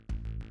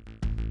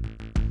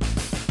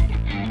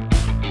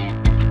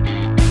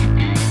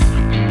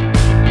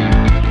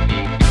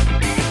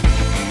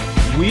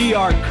We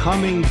are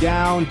coming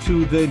down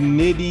to the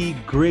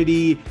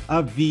nitty-gritty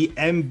of the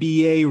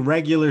NBA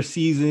regular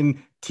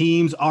season.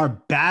 Teams are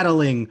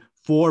battling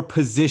for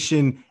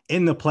position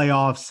in the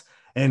playoffs,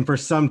 and for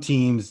some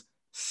teams,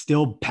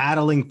 still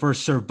battling for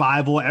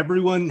survival.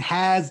 Everyone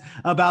has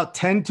about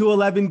 10 to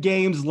 11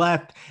 games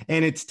left,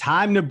 and it's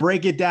time to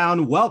break it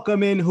down.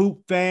 Welcome in,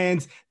 Hoop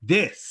fans.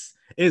 This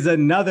is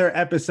another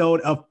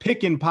episode of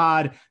Pick and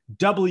Pod,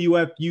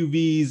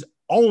 WFUV's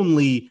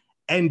only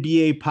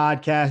NBA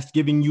podcast,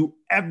 giving you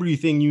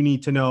everything you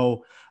need to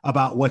know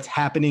about what's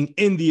happening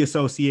in the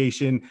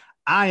association.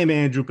 I am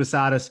Andrew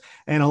Posadas,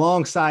 and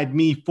alongside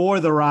me for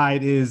the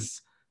ride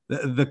is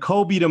the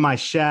Kobe to my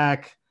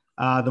Shaq,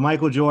 the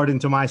Michael Jordan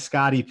to my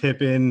Scottie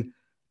Pippen,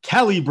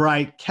 Kelly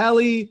Bright.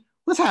 Kelly,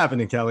 what's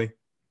happening, Kelly?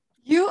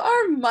 You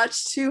are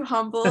much too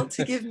humble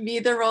to give me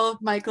the role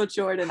of Michael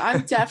Jordan.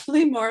 I'm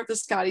definitely more of the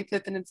Scottie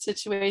Pippen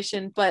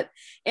situation, but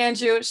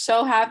Andrew,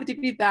 so happy to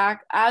be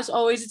back. As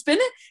always, it's been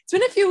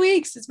a few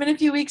weeks. It's been a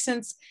few weeks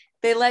since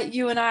they let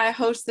you and I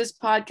host this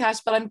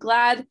podcast, but I'm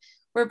glad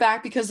we're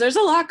back because there's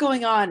a lot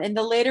going on. And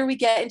the later we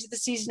get into the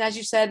season, as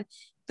you said,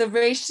 the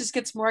race just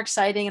gets more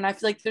exciting, and I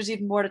feel like there's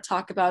even more to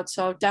talk about.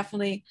 So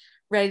definitely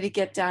ready to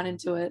get down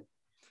into it.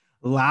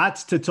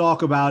 Lots to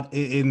talk about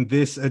in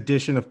this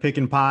edition of Pick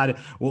and Pod.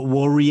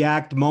 We'll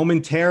react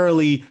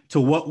momentarily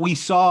to what we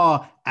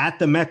saw at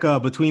the Mecca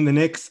between the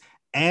Knicks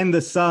and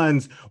the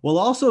Suns. We'll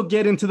also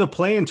get into the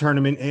play-in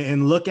tournament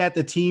and look at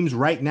the teams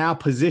right now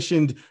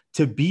positioned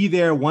to be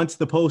there once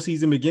the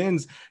postseason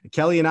begins.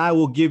 Kelly and I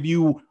will give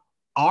you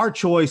our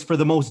choice for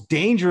the most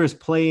dangerous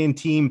play-in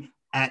team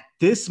at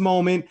this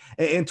moment.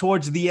 And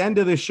towards the end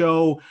of the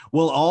show,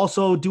 we'll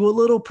also do a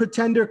little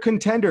pretender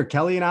contender.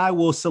 Kelly and I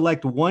will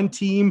select one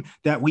team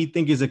that we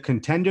think is a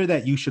contender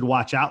that you should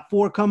watch out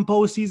for come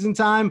postseason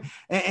time,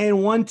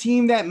 and one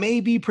team that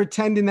may be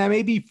pretending, that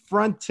may be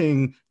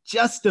fronting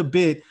just a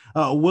bit.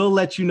 We'll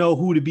let you know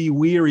who to be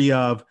weary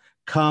of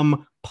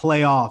come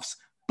playoffs.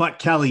 But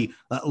Kelly,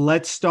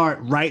 let's start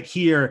right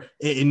here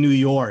in New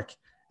York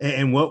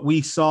and what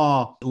we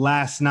saw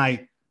last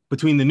night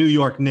between the New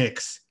York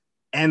Knicks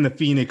and the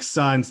Phoenix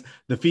Suns.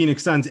 The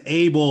Phoenix Suns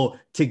able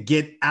to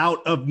get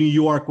out of New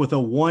York with a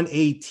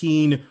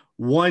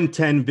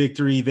 118-110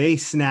 victory. They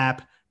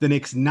snap the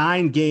Knicks'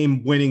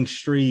 9-game winning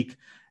streak.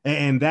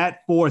 And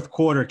that fourth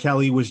quarter,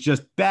 Kelly, was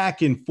just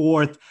back and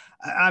forth.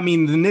 I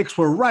mean, the Knicks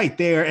were right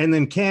there. And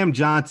then Cam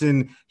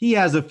Johnson, he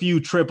has a few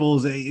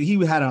triples. He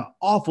had an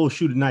awful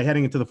shooting night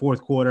heading into the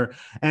fourth quarter.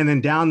 And then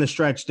down the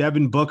stretch,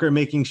 Devin Booker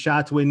making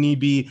shots when need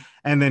be.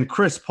 And then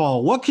Chris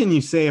Paul. What can you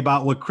say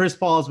about what Chris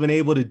Paul has been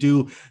able to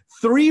do?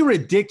 3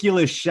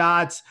 ridiculous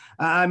shots.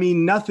 I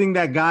mean, nothing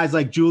that guys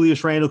like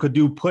Julius Randle could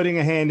do, putting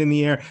a hand in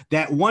the air.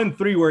 That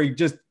 1-3 where he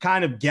just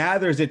kind of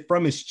gathers it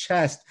from his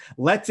chest,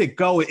 lets it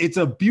go. It's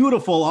a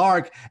beautiful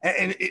arc.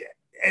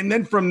 And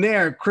then from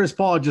there, Chris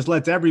Paul just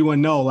lets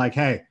everyone know, like,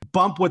 hey,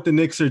 bump what the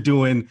Knicks are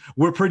doing.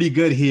 We're pretty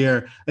good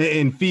here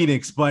in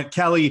Phoenix. But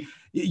Kelly,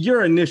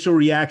 your initial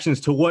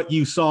reactions to what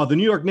you saw, the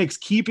New York Knicks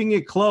keeping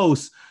it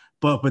close,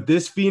 but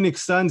this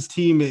Phoenix Suns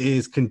team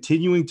is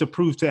continuing to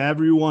prove to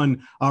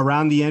everyone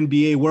around the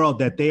NBA world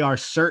that they are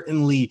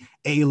certainly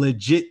a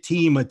legit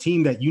team, a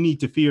team that you need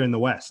to fear in the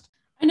West.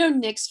 I know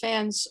Knicks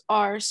fans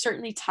are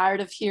certainly tired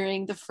of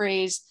hearing the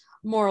phrase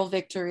moral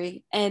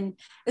victory, and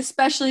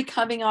especially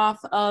coming off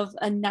of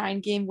a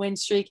 9-game win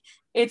streak,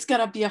 it's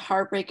going to be a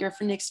heartbreaker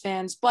for Knicks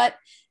fans. But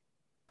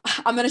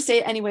I'm going to say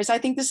it anyways. I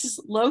think this is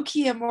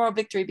low-key a moral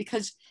victory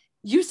because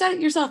you said it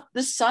yourself.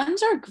 The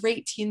Suns are a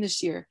great team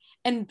this year.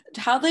 And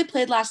how they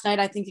played last night,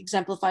 I think,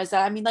 exemplifies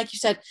that. I mean, like you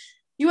said,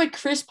 you had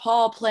Chris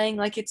Paul playing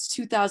like it's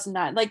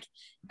 2009. Like,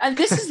 and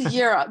this is the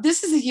year.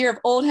 This is the year of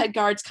old head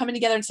guards coming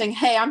together and saying,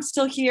 "Hey, I'm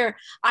still here.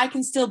 I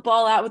can still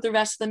ball out with the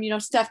rest of them." You know,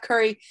 Steph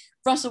Curry,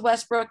 Russell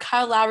Westbrook,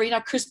 Kyle Lowry. You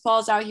know, Chris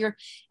Paul's out here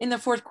in the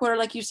fourth quarter,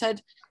 like you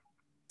said.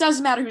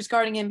 Doesn't matter who's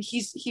guarding him.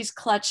 He's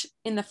clutch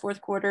in the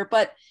fourth quarter.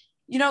 But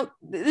you know,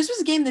 this was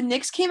a game the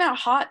Knicks came out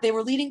hot. They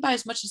were leading by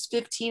as much as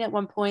 15 at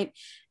one point,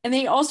 and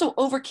they also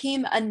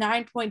overcame a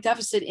 9-point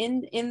deficit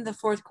in the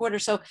fourth quarter.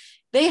 So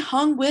they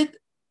hung with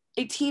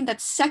a team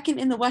that's second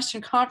in the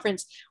Western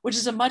Conference, which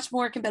is a much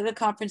more competitive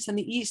conference than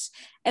the East,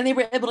 and they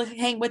were able to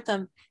hang with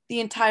them the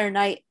entire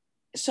night.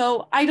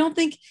 So I don't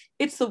think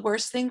it's the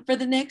worst thing for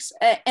the Knicks.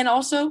 And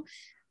also,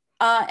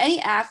 any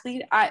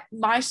athlete,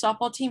 my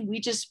softball team, we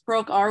just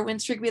broke our win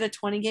streak. We had a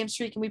 20-game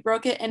streak, and we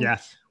broke it. And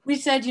yes, we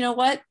said, you know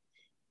what?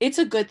 It's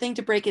a good thing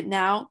to break it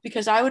now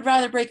because I would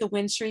rather break a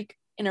win streak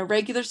in a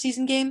regular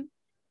season game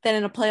than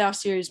in a playoff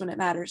series when it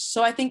matters.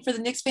 So I think for the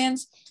Knicks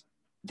fans,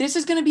 this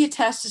is going to be a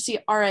test to see,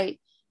 all right,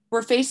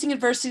 we're facing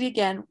adversity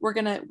again.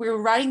 We're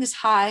riding this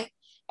high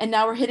and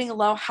now we're hitting a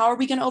low. How are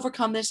we going to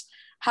overcome this?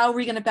 How are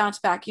we going to bounce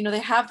back? You know, they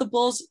have the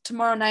Bulls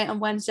tomorrow night on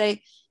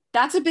Wednesday.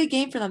 That's a big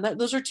game for them.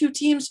 Those are two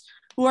teams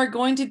who are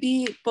going to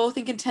be both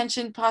in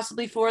contention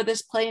possibly for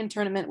this play-in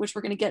tournament, which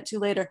we're going to get to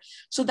later.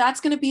 So that's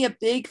going to be a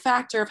big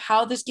factor of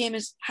how this team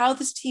is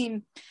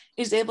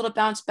able to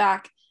bounce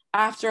back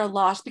after a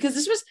loss, because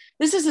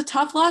this is a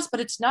tough loss, but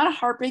it's not a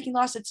heartbreaking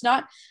loss. It's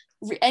not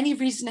any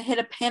reason to hit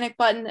a panic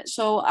button.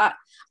 So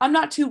I'm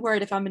not too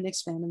worried if I'm a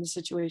Knicks fan in the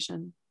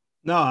situation.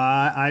 No,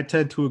 I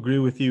tend to agree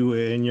with you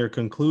in your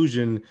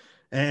conclusion.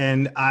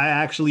 And I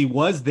actually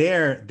was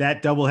there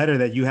that doubleheader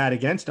that you had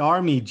against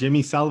Army.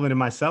 Jimmy Sullivan and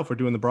myself were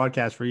doing the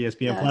broadcast for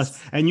ESPN Plus,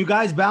 Yes. and you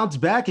guys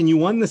bounced back and you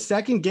won the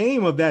second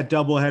game of that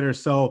doubleheader.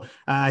 So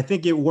I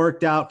think it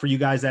worked out for you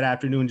guys that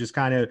afternoon, just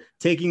kind of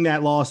taking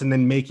that loss and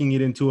then making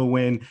it into a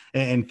win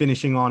and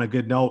finishing on a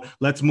good note.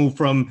 Let's move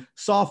from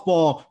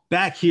softball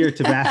back here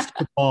to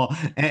basketball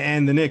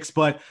and the Knicks.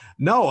 But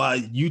no,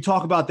 you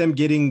talk about them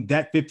getting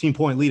that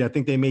 15-point lead. I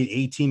think they made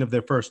 18 of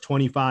their first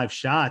 25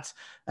 shots.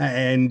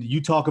 And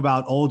you talk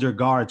about older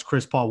guards,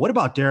 Chris Paul. What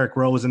about Derrick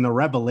Rose and the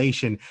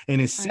revelation in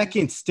his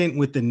second stint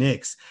with the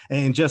Knicks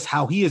and just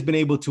how he has been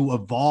able to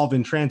evolve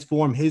and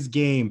transform his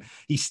game?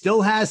 He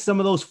still has some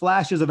of those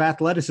flashes of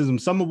athleticism,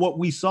 some of what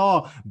we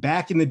saw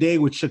back in the day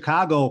with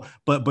Chicago,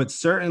 but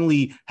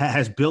certainly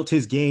has built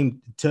his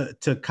game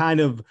to kind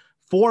of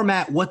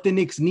format what the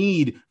Knicks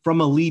need from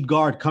a lead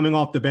guard coming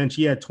off the bench.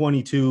 He had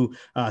 22,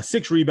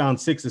 6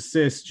 rebounds, 6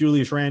 assists.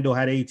 Julius Randle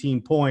had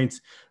 18 points.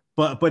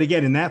 But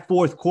again, in that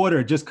fourth quarter,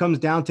 it just comes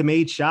down to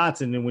made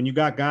shots. And then when you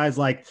got guys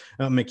like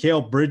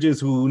Mikal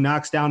Bridges, who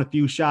knocks down a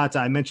few shots,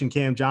 I mentioned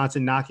Cam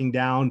Johnson knocking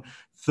down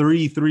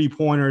 3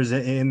 3-pointers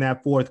in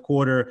that fourth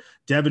quarter.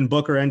 Devin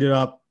Booker ended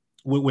up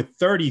with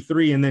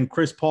 33, and then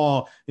Chris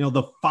Paul,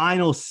 the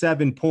final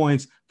 7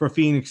 points for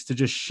Phoenix to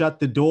just shut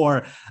the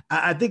door.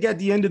 I think at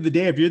the end of the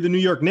day, if you're the New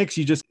York Knicks,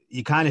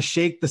 you kind of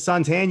shake the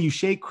Suns' hand, you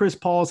shake Chris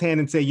Paul's hand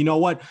and say, you know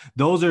what,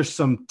 those are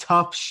some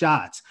tough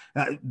shots.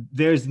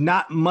 There's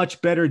not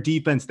much better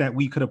defense that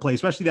we could have played,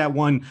 especially that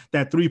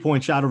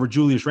 3-point shot over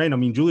Julius Randle.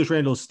 I mean, Julius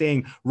Randle is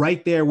staying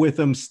right there with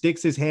him,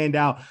 sticks his hand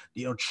out,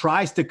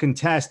 tries to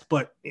contest,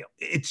 but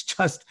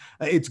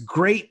it's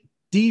great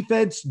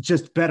defense,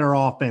 just better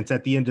offense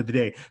at the end of the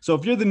day. So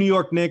if you're the New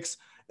York Knicks,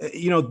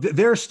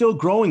 there are still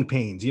growing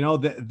pains.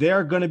 There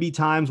are going to be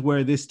times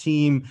where this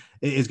team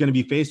is going to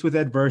be faced with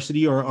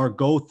adversity or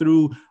go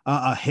through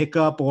a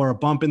hiccup or a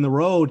bump in the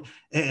road.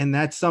 And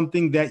that's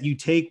something that you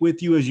take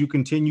with you as you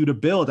continue to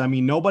build. I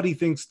mean, nobody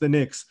thinks the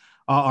Knicks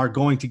are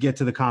going to get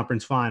to the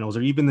conference finals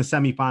or even the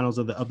semifinals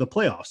of the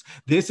playoffs.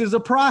 This is a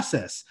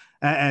process,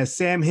 as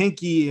Sam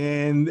Hinkie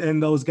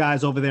and those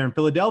guys over there in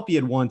Philadelphia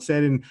had once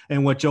said,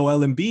 and what Joel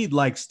Embiid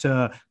likes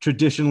to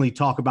traditionally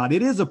talk about.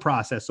 It is a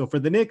process. So for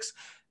the Knicks,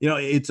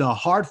 it's a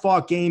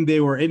hard-fought game. They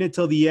were in it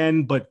till the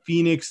end, but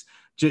Phoenix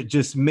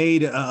just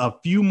made a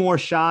few more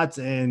shots,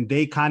 and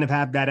they kind of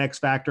have that X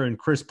factor. And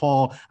Chris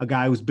Paul, a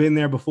guy who's been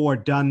there before,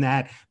 done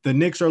that. The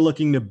Knicks are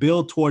looking to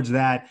build towards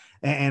that.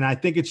 And I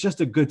think it's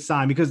just a good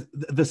sign because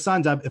the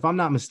Suns, if I'm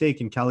not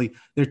mistaken, Kelly,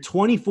 they're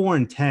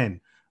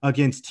 24-10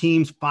 against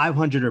teams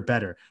 500 or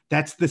better.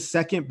 That's the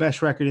second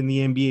best record in the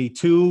NBA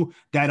to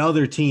that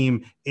other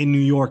team in New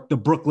York, the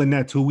Brooklyn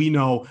Nets, who we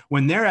know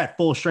when they're at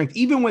full strength,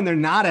 even when they're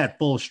not at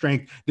full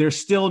strength, they're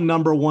still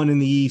number one in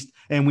the East,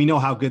 and we know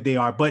how good they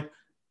are. But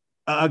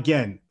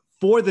again,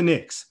 for the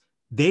Knicks,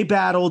 they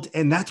battled,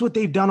 and that's what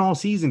they've done all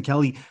season,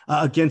 Kelly,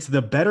 against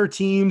the better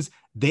teams.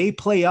 They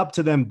play up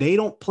to them. They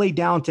don't play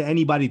down to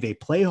anybody. They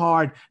play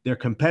hard. They're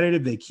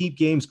competitive. They keep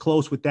games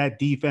close with that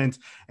defense.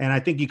 And I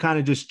think you kind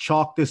of just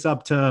chalk this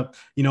up to,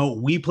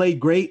 we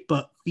played great,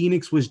 but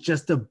Phoenix was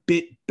just a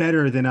bit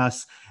better than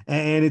us.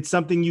 And it's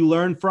something you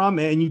learn from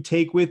and you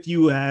take with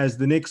you as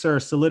the Knicks are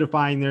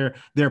solidifying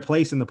their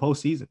place in the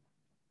postseason.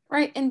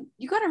 Right. And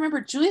you got to remember,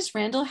 Julius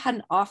Randle had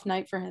an off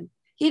night for him.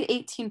 He had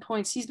 18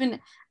 points. He's been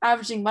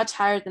averaging much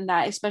higher than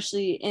that,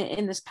 especially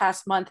in this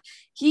past month.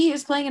 He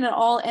is playing at an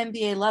all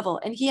NBA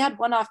level, and he had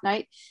one off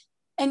night.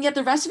 And yet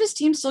the rest of his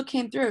team still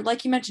came through.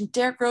 Like you mentioned,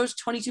 Derrick Rose,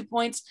 22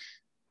 points.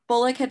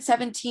 Bullock had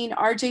 17.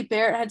 RJ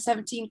Barrett had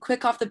 17.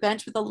 Quick off the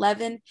bench with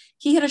 11.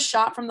 He hit a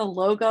shot from the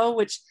logo,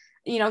 which,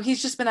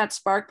 he's just been that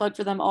spark plug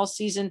for them all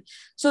season.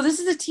 So this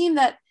is a team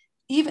that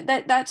even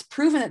that's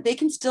proven that they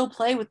can still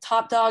play with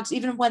top dogs,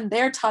 even when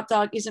their top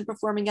dog isn't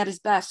performing at his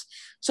best.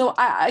 So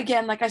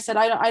again, like I said,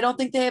 I don't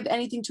think they have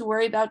anything to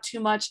worry about too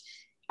much.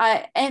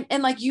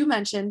 And like you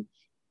mentioned,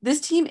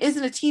 this team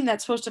isn't a team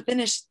that's supposed to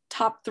finish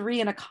top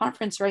 3 in a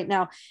conference right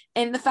now.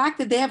 And the fact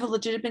that they have a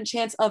legitimate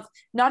chance of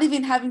not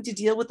even having to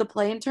deal with the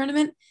play-in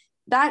tournament,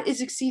 that is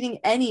exceeding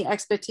any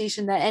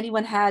expectation that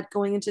anyone had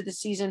going into the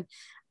season.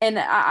 And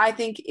I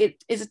think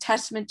it is a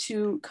testament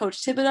to Coach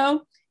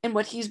Thibodeau and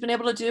what he's been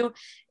able to do.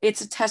 It's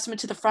a testament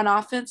to the front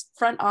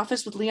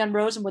office with Leon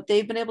Rose and what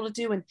they've been able to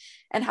do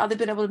and how they've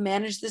been able to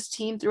manage this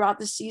team throughout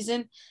the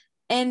season.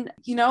 And,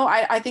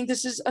 I think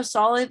this is a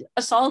solid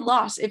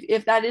loss.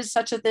 If that is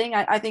such a thing,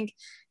 I think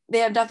they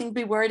have nothing to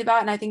be worried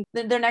about. And I think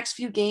their next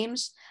few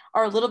games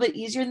are a little bit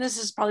easier. And this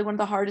is probably one of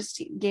the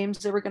hardest games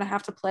that we're going to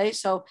have to play.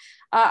 So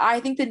I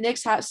think the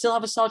Knicks still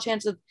have a solid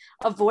chance of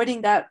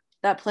avoiding that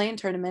play-in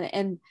tournament.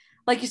 And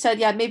like you said,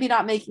 yeah, maybe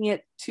not making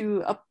it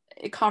to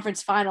a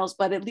conference finals,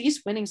 but at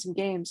least winning some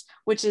games,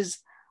 which is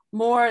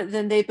more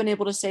than they've been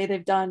able to say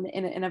they've done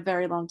in a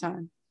very long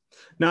time.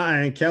 No,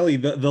 and Kelly,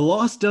 the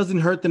loss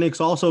doesn't hurt the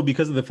Knicks also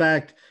because of the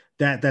fact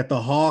that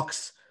the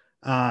Hawks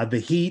the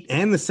Heat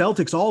and the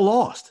Celtics all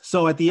lost.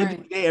 So at the end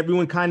of the day,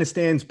 everyone kind of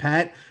stands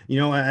pat.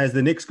 As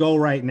the Knicks go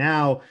right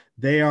now,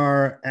 they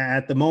are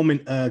at the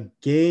moment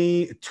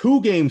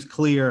two games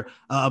clear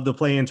of the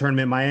play-in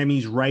tournament.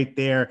 Miami's right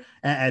there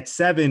at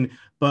 7.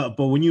 But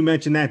when you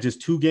mention that,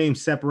 just 2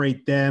 games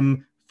separate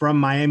them from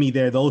Miami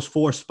there, those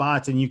 4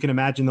 spots. And you can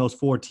imagine those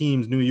 4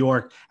 teams, New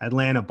York,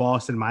 Atlanta,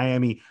 Boston,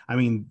 Miami. I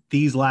mean,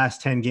 these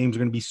last 10 games are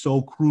going to be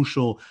so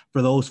crucial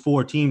for those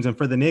 4 teams. And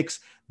for the Knicks,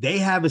 they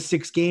have a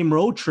 6-game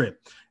road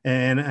trip.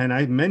 And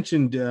I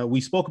mentioned, we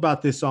spoke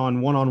about this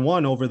on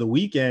one-on-one over the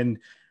weekend,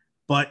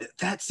 but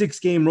that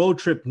 6-game road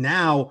trip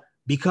now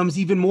becomes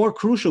even more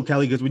crucial,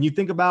 Kelly, because when you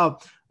think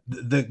about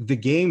the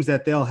games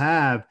that they'll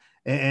have,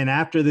 and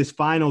after this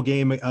final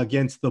game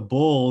against the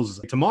Bulls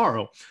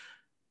tomorrow,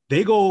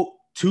 they go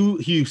to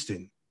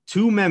Houston,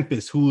 to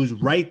Memphis, who's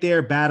right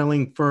there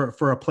battling for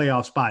a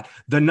playoff spot.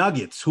 The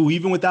Nuggets, who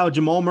even without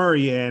Jamal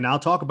Murray, and I'll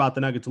talk about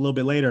the Nuggets a little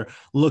bit later,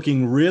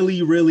 looking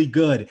really, really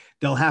good.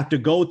 They'll have to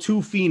go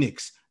to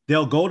Phoenix.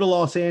 They'll go to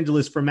Los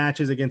Angeles for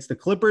matches against the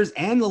Clippers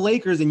and the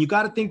Lakers. And you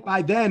got to think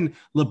by then,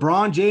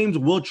 LeBron James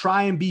will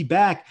try and be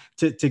back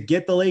to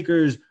get the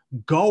Lakers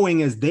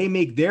going as they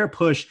make their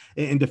push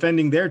in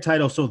defending their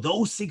title. So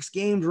those 6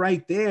 games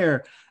right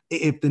there,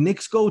 if the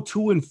Knicks go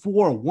 2-4,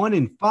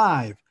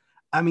 1-5,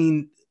 I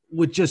mean,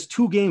 with just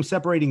 2 games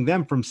separating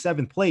them from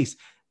 7th place,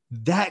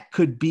 that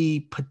could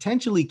be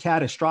potentially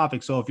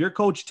catastrophic. So if you're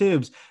Coach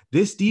Tibbs,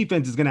 this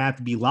defense is going to have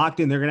to be locked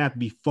in. They're going to have to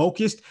be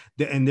focused,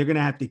 and they're going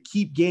to have to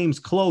keep games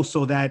close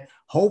so that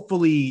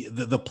hopefully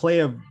the play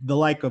of the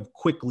like of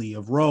Quickly,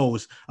 of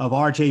Rose, of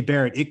RJ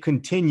Barrett, it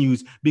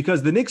continues,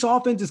 because the Knicks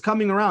offense is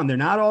coming around. They're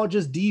not all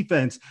just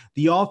defense.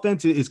 The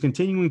offense is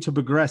continuing to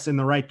progress in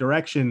the right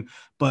direction.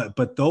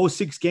 But those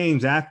 6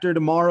 games after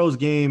tomorrow's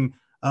game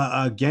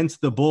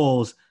against the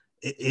Bulls,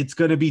 it's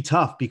going to be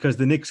tough, because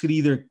the Knicks could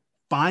either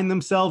find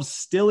themselves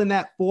still in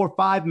that 4-5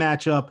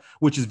 matchup,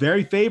 which is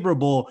very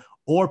favorable,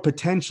 or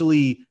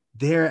potentially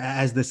there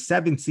as the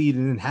 7th seed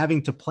and then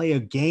having to play a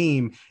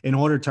game in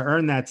order to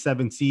earn that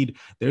 7th seed.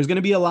 There's going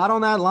to be a lot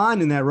on that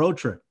line in that road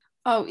trip.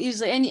 Oh,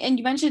 easily. And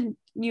you mentioned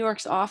New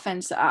York's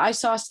offense. I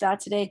saw a stat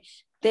today.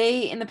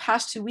 They, in the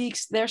past 2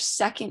 weeks, they're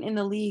 2nd in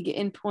the league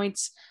in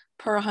points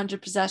per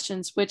 100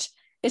 possessions, which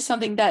is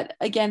something that,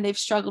 again, they've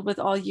struggled with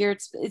all year.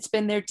 It's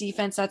been their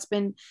defense that's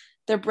been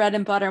their bread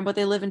and butter and what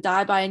they live and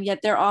die by. And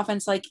yet their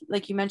offense, like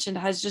you mentioned,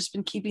 has just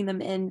been keeping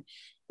them in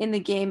the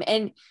game.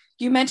 And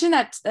you mentioned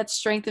that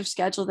strength of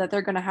schedule that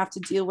they're going to have to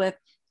deal with: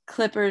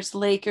 Clippers,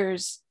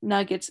 Lakers,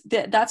 Nuggets.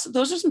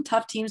 Those are some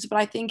tough teams, but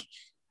I think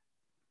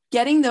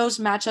getting those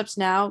matchups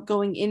now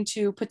going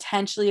into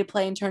potentially a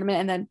play-in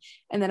tournament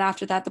and then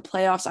after that, the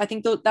playoffs, I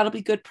think that'll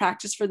be good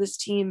practice for this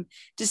team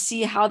to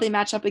see how they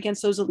match up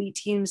against those elite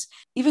teams,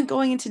 even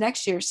going into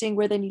next year, seeing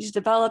where they need to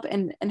develop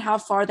and how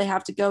far they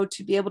have to go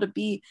to be able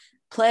to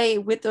play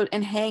with those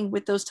and hang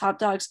with those top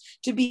dogs,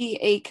 to be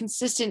a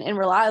consistent and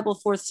reliable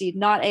 4th seed,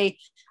 not a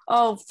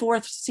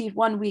 4th seed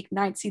 1 week,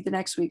 9th seed the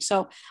next week.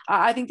 So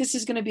I think this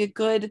is going to be a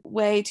good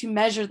way to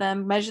measure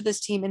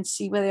this team and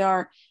see where they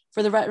are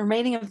for the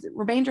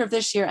remainder of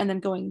this year and then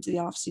going into the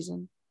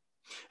offseason.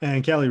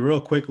 And Kelly, real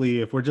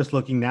quickly, if we're just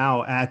looking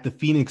now at the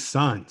Phoenix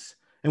Suns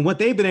and what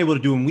they've been able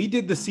to do, and we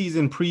did the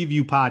season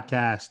preview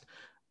podcast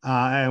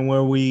and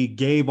where we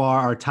gave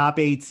our top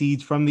 8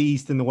 seeds from the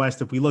East and the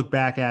West. If we look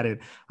back at it,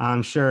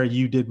 I'm sure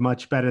you did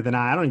much better than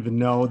I don't even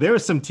know. There were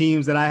some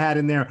teams that I had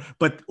in there,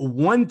 but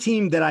one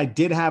team that I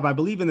did have, I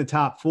believe in the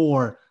top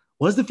 4,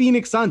 was the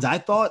Phoenix Suns. I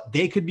thought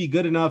they could be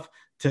good enough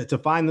to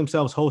find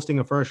themselves hosting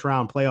a first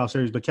round playoff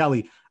series. But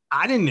Kelly,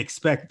 I didn't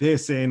expect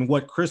this, and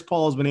what Chris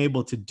Paul has been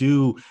able to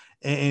do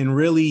and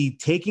really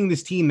taking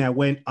this team that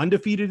went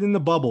undefeated in the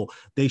bubble.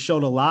 They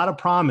showed a lot of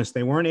promise.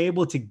 They weren't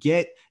able to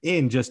get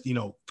in just,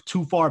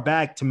 too far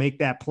back to make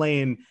that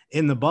play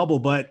in the bubble,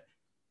 but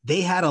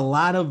they had a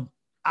lot of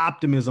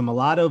optimism, a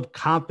lot of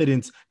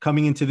confidence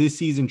coming into this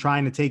season,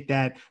 trying to take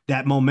that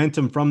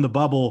momentum from the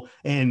bubble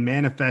and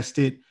manifest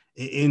it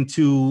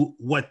into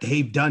what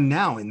they've done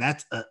now. And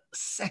that's a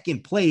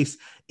 2nd place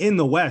in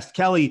the West.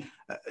 Kelly,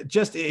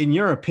 just in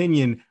your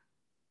opinion,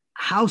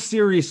 how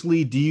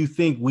seriously do you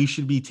think we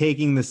should be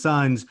taking the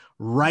Suns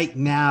right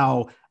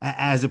now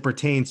as it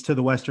pertains to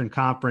the Western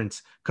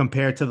Conference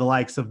compared to the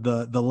likes of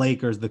the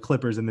Lakers, the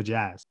Clippers, and the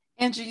Jazz?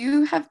 Andrew,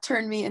 you have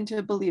turned me into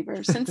a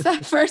believer since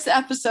that first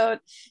episode.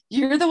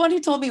 You're the one who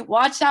told me,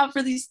 watch out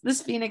for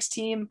this Phoenix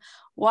team,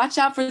 watch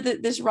out for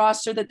this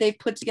roster that they've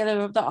put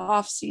together over the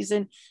off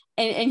season.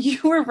 And you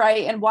were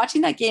right. And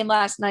watching that game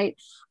last night,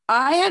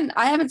 I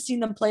haven't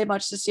seen them play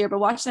much this year, but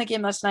watching that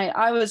game last night,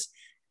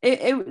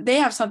 they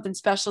have something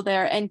special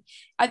there. And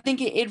I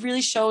think it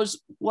really shows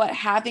what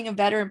having a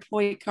veteran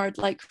point guard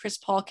like Chris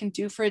Paul can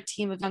do for a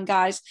team of young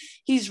guys.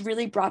 He's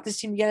really brought this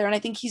team together, and I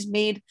think he's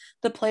made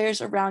the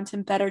players around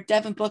him better.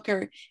 Devin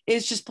Booker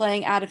is just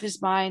playing out of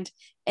his mind,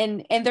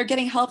 and they're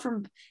getting help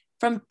from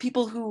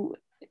people who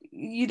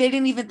they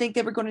didn't even think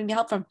they were going to need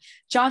help from.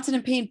 Johnson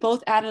and Payne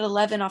both added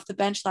 11 off the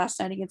bench last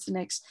night against the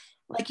Knicks.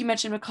 Like you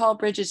mentioned, Mikal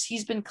Bridges,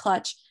 he's been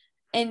clutch.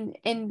 And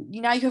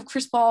now you have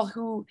Chris Paul,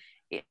 who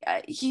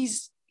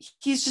he's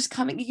just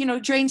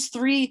coming, drains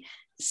 3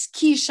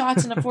 key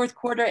shots in the fourth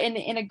quarter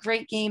in a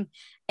great game,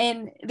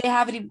 and they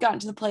haven't even gotten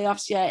to the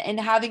playoffs yet. And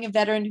having a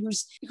veteran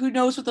who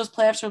knows what those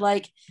playoffs are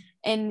like,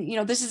 and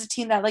this is a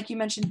team that, like you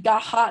mentioned,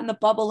 got hot in the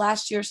bubble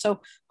last year,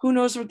 so who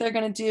knows what they're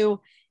going to do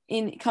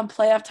in come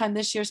playoff time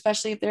this year,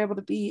 especially if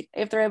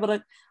they're able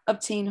to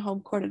obtain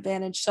home court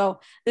advantage. So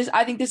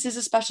I think this is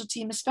a special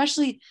team,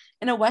 especially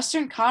in a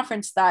Western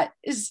Conference that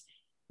is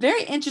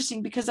very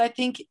interesting, because I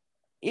think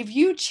if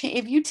you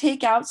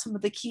take out some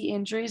of the key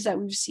injuries that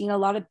we've seen a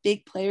lot of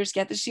big players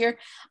get this year,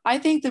 I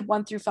think the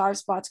 1 through 5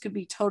 spots could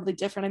be totally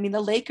different. I mean, the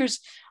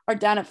Lakers are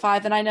down at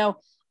 5, and I know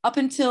up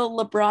until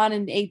LeBron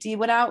and AD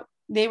went out,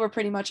 they were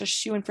pretty much a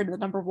shoo-in for the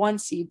number 1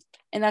 seed.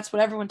 And that's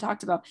what everyone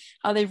talked about,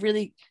 how they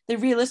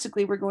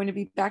realistically were going to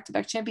be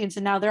back-to-back champions.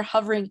 And now they're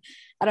hovering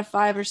at a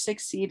 5 or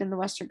 6 seed in the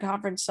Western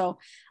Conference. So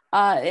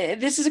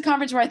this is a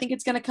conference where I think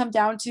it's going to come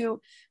down to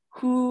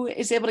who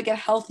is able to get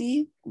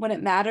healthy when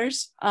it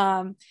matters.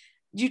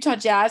 Utah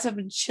Jazz have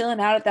been chilling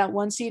out at that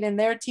 1 seed, and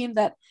they're a team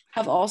that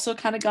have also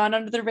kind of gone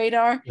under the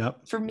radar.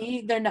 Yep. For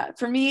me, they're not.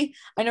 For me,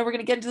 I know we're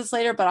going to get into this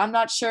later, but I'm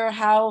not sure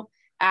how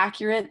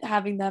accurate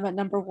having them at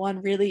number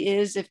 1 really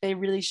is, if they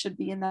really should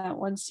be in that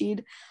 1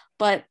 seed.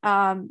 But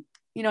that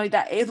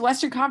the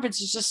Western Conference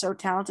is just so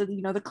talented.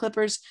 The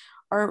Clippers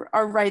are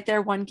right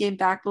there, 1 game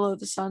back below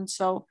the Suns.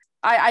 So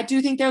I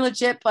do think they're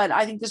legit, but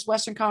I think this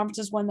Western Conference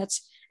is one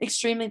that's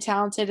extremely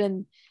talented,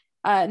 and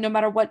no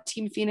matter what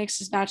team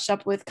Phoenix is matched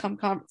up with come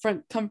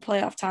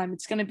playoff time,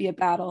 it's going to be a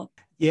battle.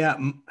 Yeah,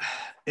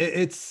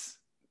 it's,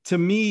 to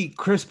me,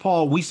 Chris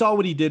Paul, we saw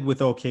what he did with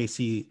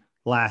OKC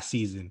last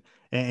season,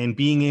 and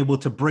being able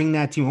to bring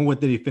that team.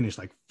 What did he finish?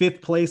 Like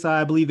 5th place,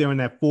 I believe. They were in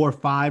that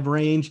 4-5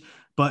 range.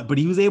 But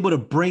he was able to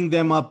bring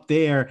them up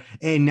there.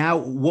 And now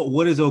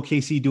what is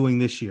OKC doing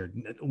this year?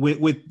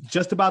 With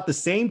just about the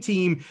same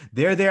team,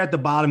 they're there at the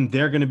bottom.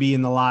 They're going to be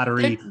in the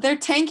lottery. They're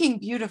tanking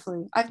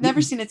beautifully. I've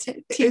never seen a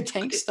team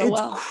tank so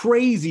well. It's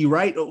crazy,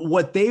 right?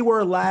 What they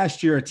were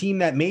last year, a team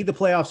that made the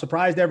playoffs,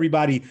 surprised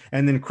everybody.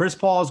 And then Chris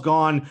Paul's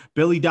gone,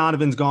 Billy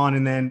Donovan's gone,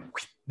 and then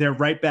they're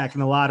right back in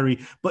the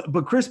lottery.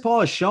 But Chris Paul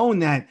has shown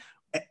that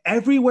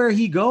everywhere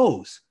he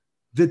goes,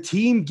 the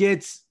team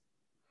gets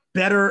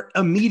better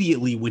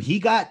immediately. When he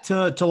got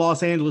to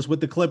Los Angeles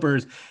with the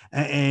Clippers,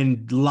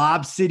 and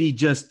Lob City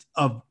just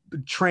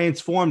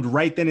transformed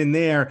right then and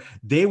there,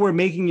 they were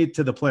making it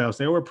to the playoffs.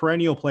 They were a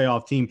perennial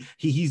playoff team.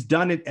 He's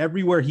done it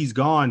everywhere he's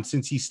gone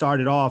since he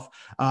started off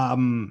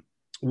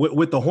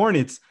with the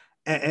Hornets.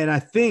 And I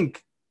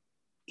think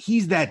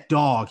he's that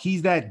dog.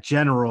 He's that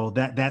general,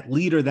 that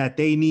leader that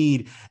they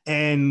need.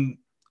 And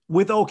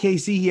with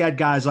OKC, he had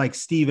guys like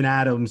Steven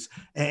Adams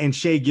and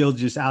Shai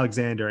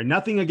Gilgeous-Alexander, and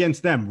nothing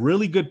against them,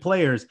 really good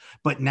players.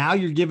 But now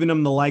you're giving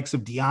them the likes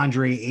of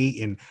DeAndre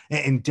Ayton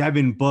and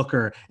Devin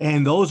Booker.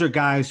 And those are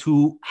guys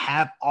who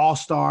have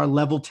all-star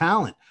level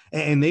talent,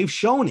 and they've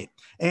shown it.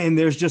 And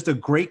there's just a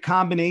great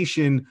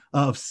combination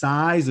of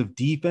size, of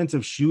defense,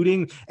 of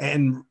shooting.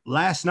 And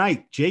last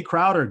night, Jay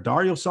Crowder,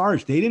 Dario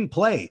Saric, they didn't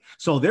play.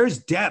 So there's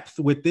depth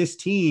with this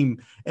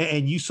team.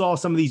 And you saw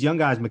some of these young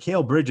guys,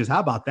 Mikal Bridges, how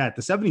about that?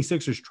 The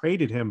 76ers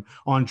traded him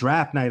on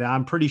draft night.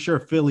 I'm pretty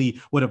sure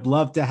Philly would have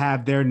loved to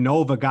have their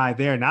Nova guy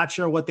there. Not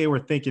sure what they were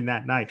thinking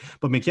that night.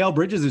 But Mikal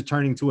Bridges is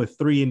turning to a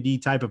 3-and-D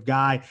type of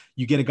guy.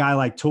 You get a guy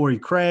like Torrey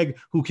Craig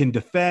who can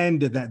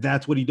defend.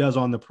 That's what he does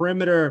on the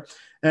perimeter.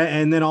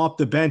 And then off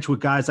the bench with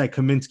guys like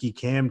Kaminsky,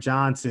 Cam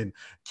Johnson,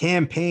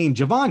 Cam Payne,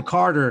 Javon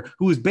Carter,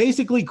 who is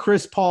basically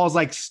Chris Paul's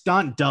like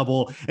stunt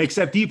double,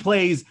 except he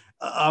plays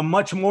a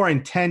much more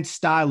intense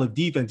style of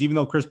defense, even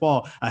though Chris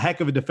Paul, a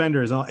heck of a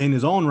defender, is in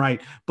his own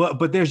right.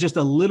 But there's just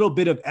a little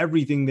bit of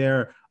everything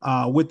there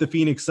with the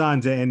Phoenix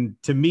Suns.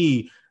 And to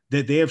me,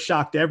 that they have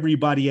shocked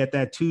everybody at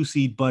that 2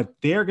 seed, but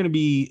they're going to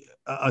be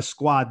a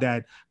squad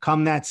that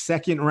come that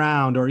second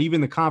round or even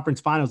the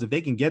conference finals, if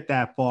they can get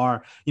that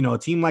far, a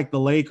team like the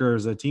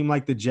Lakers, a team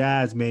like the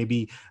Jazz,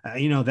 maybe,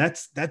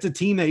 that's a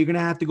team that you're going to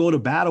have to go to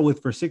battle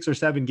with for 6 or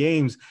 7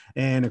 games.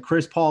 And a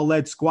Chris Paul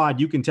led squad,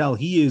 you can tell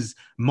he is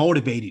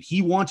motivated.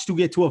 He wants to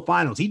get to a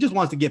finals. He just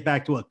wants to get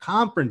back to a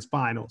conference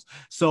finals.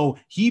 So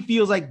he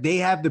feels like they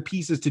have the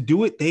pieces to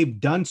do it. They've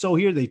done so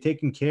here. They've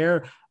taken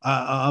care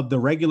of the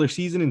regular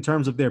season in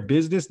terms of their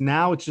business.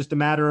 Now it's just a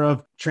matter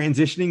of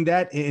transitioning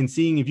that and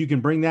seeing if you can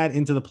bring that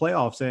into the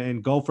playoffs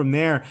and go from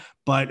there.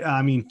 But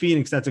I mean,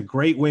 Phoenix, that's a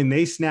great win.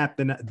 They snapped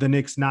the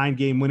Knicks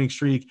 9-game winning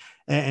streak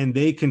and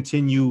they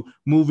continue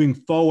moving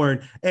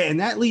forward. And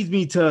that leads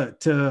me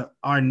to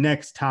our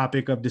next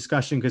topic of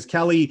discussion, because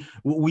Kelly,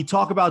 we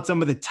talk about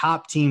some of the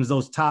top teams,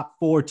 those top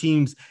 4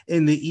 teams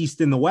in the East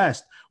and the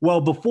West.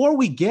 Well, before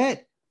we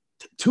get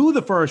to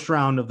the first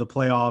round of the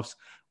playoffs,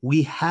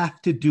 we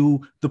have to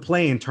do the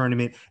play-in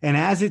tournament. And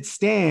as it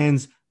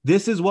stands,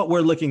 this is what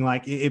we're looking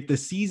like. If the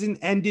season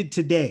ended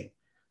today,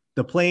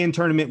 the play-in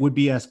tournament would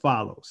be as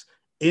follows.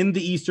 In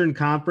the Eastern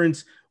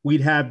Conference, we'd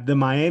have the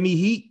Miami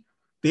Heat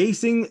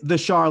facing the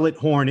Charlotte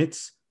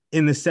Hornets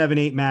in the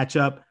 7-8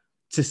 matchup.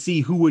 to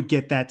see who would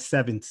get that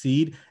 7th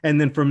seed.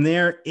 And then from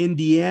there,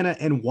 Indiana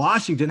and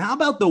Washington. How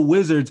about the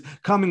Wizards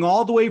coming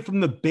all the way from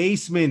the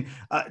basement,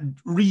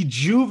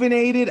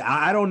 rejuvenated?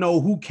 I don't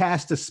know who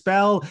cast a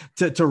spell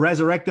to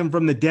resurrect them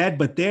from the dead,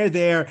 but they're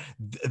there.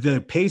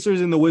 The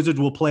Pacers and the Wizards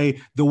will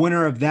play. The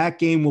winner of that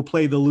game will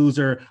play the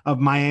loser of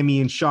Miami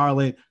and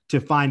Charlotte to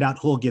find out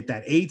who'll get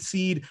that 8th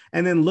seed.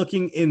 And then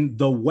looking in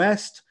the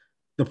West,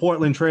 the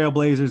Portland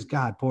Trailblazers.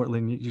 God,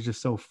 Portland, you're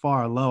just so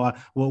far low.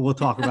 We'll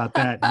talk about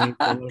that maybe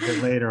a little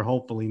bit later.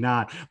 Hopefully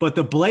not. But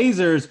the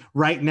Blazers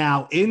right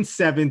now in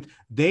 7th,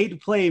 they'd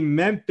play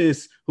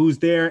Memphis, who's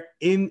there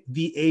in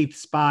the 8th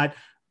spot.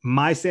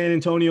 My San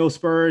Antonio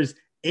Spurs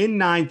in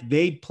 9th,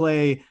 they'd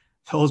play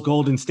those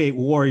Golden State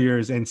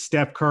Warriors and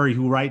Steph Curry,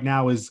 who right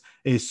now is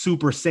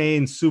Super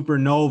Saiyan,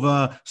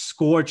 Supernova,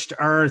 Scorched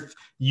Earth,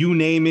 you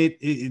name it.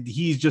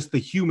 He's just the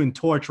Human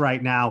Torch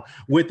right now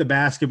with the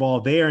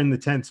basketball. They are in the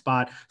 10th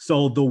spot.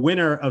 So the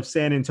winner of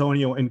San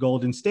Antonio and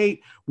Golden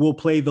State will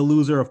play the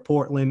loser of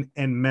Portland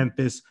and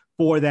Memphis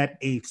for that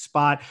 8th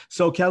spot.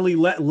 So Kelly,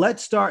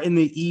 let's start in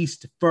the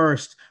East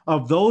first.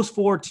 Of those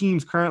 4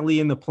 teams currently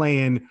in the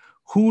play-in,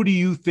 who do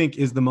you think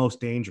is the most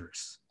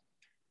dangerous?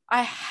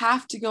 I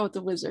have to go with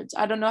the Wizards.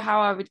 I don't know how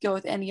I would go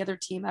with any other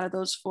team out of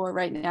those 4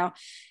 right now.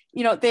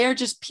 You know, they're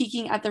just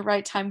peaking at the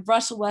right time.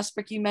 Russell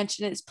Westbrook, you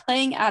mentioned it, is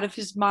playing out of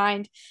his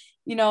mind.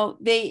 You know,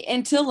 they,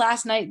 until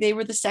last night, they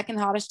were the 2nd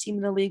hottest team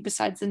in the league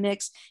besides the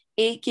Knicks,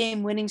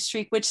 8-game winning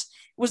streak, which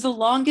was the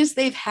longest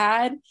they've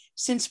had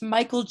since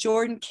Michael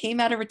Jordan came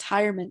out of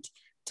retirement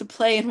to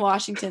play in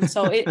Washington.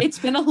 So it's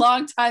been a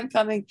long time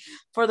coming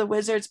for the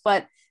Wizards,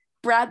 but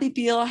Bradley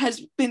Beal has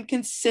been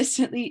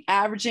consistently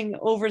averaging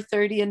over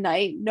 30 a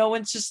night.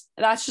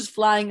 That's just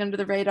flying under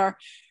the radar.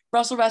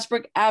 Russell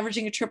Westbrook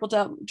averaging a triple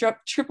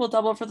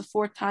double for the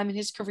 4th time in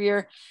his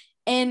career.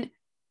 And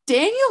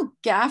Daniel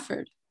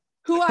Gafford,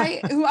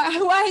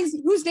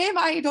 whose name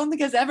I don't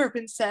think has ever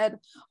been said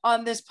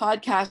on this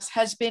podcast,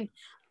 has been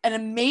an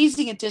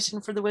amazing addition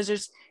for the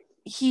Wizards.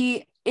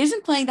 He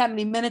isn't playing that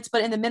many minutes,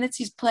 but in the minutes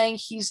he's playing,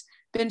 he's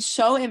been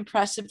so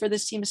impressive for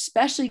this team,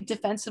 especially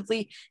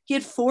defensively. He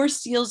had 4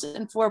 steals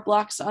and 4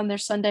 blocks on their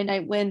Sunday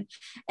night win.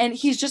 And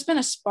he's just been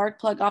a spark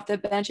plug off the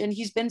bench. And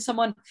he's been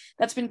someone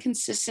that's been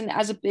consistent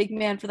as a big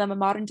man for them, a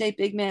modern day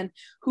big man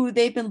who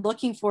they've been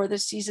looking for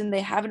this season. They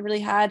haven't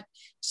really had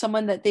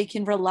someone that they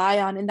can rely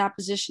on in that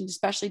position,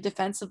 especially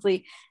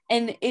defensively.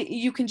 And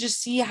you can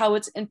just see how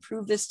it's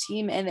improved this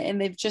team. And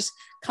they've just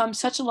come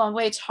such a long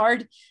way. It's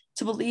hard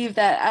to believe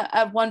that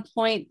at one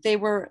point they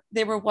were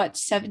what,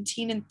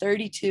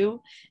 17-32,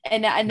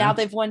 and now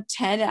they've won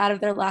 10 out of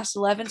their last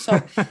 11.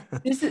 So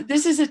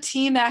this is a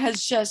team that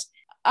has just,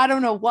 I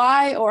don't know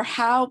why or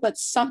how, but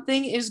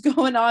something is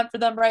going on for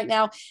them right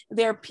now.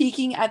 They're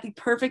peaking at the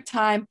perfect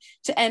time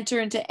to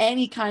enter into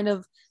any kind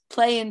of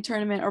play-in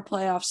tournament or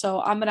playoff.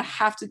 So I'm going to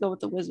have to go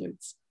with the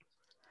Wizards.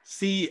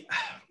 See,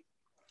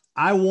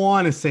 I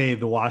want to say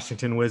the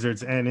Washington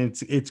Wizards, and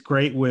it's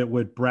great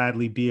what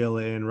Bradley Beal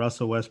and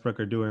Russell Westbrook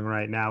are doing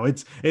right now.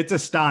 It's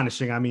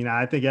astonishing. I mean,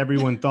 I think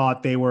everyone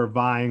thought they were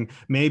vying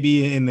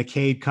maybe in the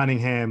Cade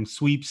Cunningham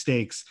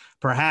sweepstakes.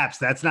 Perhaps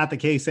that's not the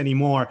case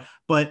anymore.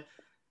 But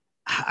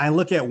I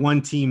look at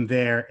one team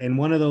there, and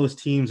one of those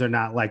teams are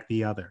not like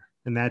the other,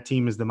 and that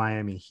team is the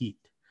Miami Heat.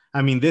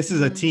 I mean, this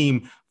is a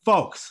team,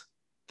 folks.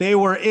 They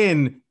were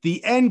in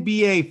the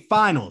NBA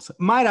Finals.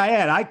 Might I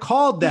add, I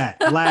called that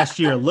last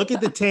year. Look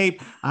at the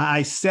tape.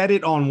 I said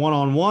it on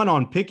one-on-one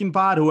on Pick and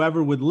Pod,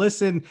 whoever would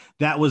listen.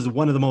 That was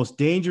one of the most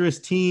dangerous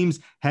teams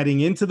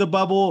heading into the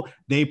bubble.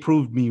 They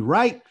proved me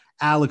right.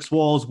 Alex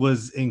Walls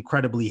was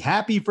incredibly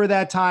happy for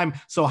that time.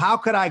 So how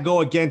could I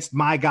go against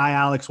my guy,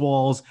 Alex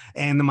Walls,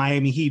 and the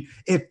Miami Heat?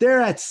 If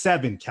they're at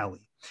 7, Kelly,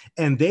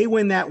 and they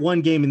win that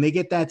one game and they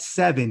get that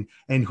 7,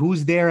 and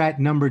who's there at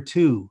number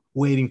 2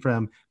 waiting for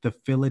them? The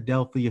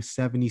Philadelphia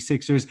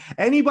 76ers.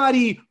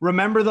 Anybody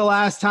remember the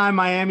last time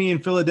Miami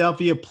and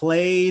Philadelphia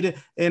played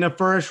in a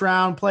first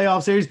round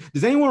playoff series?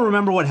 Does anyone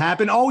remember what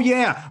happened? Oh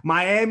yeah,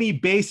 Miami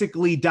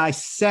basically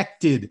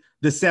dissected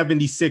the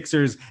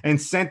 76ers and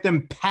sent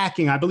them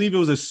packing. I believe it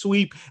was a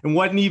sweep and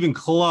wasn't even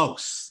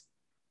close.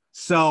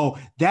 So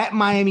that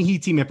Miami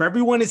Heat team, if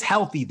everyone is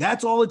healthy,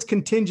 that's all it's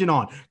contingent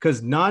on,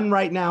 because none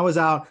right now is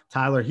out.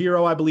 Tyler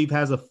Hero, I believe,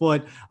 has a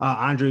foot.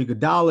 Andre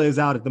Iguodala is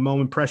out at the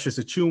moment. Precious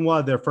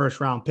Achumwa, their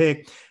first-round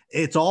pick.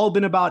 It's all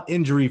been about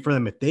injury for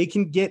them. If they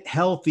can get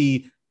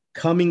healthy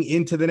coming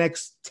into the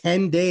next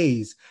 10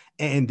 days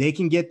and they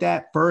can get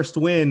that first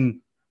win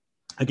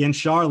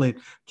against Charlotte,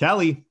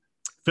 Kelly,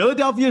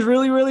 Philadelphia is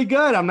really, really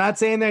good. I'm not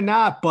saying they're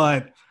not,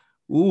 but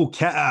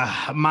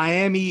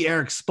Miami,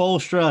 Eric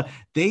Spoelstra,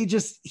 he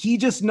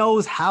just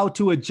knows how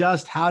to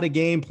adjust, how to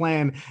game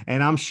plan,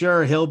 and I'm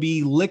sure he'll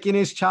be licking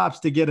his chops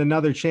to get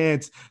another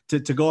chance to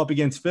go up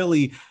against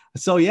Philly.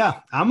 So yeah,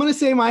 I'm going to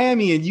say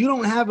Miami, and you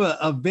don't have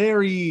a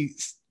very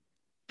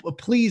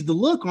pleased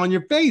look on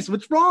your face.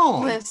 What's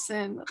wrong?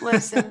 Listen.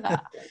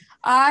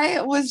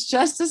 I was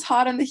just as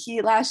hot on the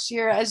Heat last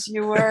year as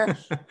you were.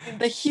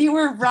 The Heat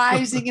were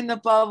rising in the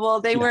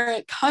bubble. They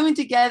were coming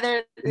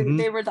together.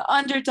 They were the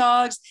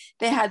underdogs.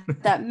 They had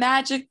that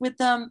magic with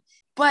them.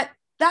 But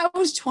that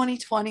was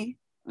 2020.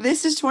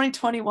 This is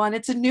 2021.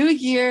 It's a new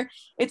year.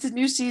 It's a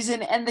new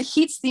season. And the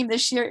Heat's theme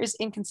this year is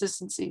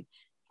inconsistency.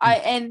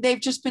 And they've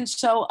just been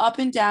so up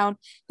and down.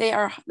 They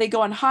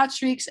go on hot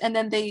streaks and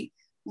then they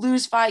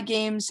lose 5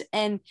 games.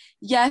 And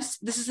yes,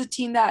 this is a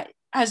team that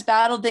has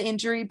battled the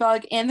injury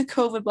bug and the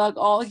COVID bug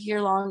all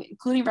year long,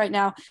 including right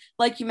now.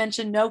 Like you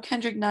mentioned, no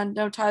Kendrick Nunn,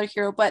 no Tyler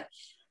Hero. But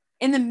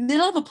in the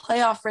middle of a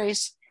playoff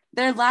race,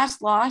 their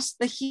last loss,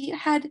 the Heat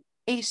had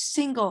a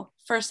single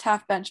first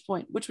half bench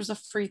point, which was a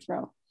free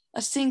throw.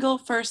 A single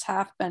first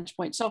half bench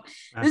point. So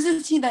this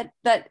is a team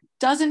that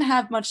doesn't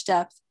have much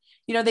depth.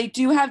 You know, they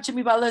do have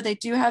Jimmy Butler, they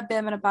do have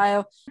Bam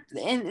Adebayo,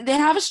 and they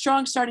have a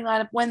strong starting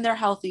lineup when they're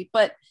healthy.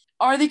 But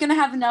are they going to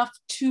have enough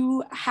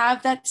to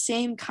have that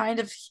same kind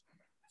of,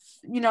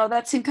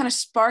 that same kind of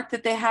spark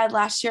that they had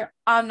last year?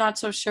 I'm not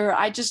so sure.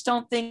 I just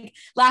don't think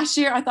last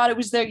year I thought it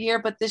was their year,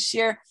 but this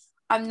year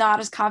I'm not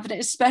as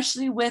confident,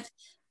 especially with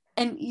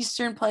an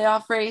Eastern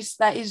playoff race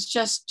that is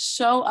just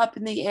so up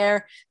in the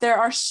air. There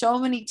are so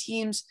many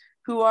teams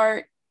who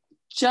are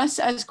just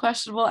as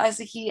questionable as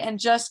the Heat and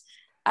just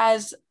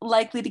as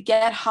likely to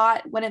get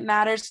hot when it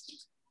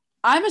matters.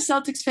 I'm a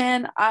Celtics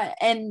fan,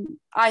 and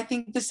I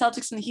think the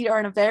Celtics and the Heat are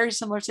in a very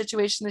similar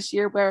situation this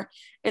year where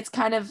it's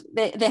kind of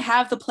they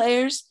have the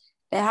players,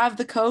 they have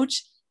the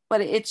coach,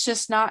 but it's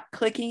just not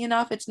clicking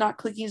enough. It's not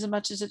clicking as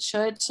much as it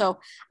should. So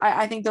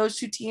I think those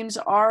two teams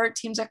are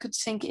teams that could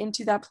sink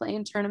into that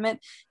play-in tournament,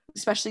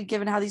 especially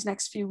given how these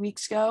next few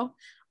weeks go.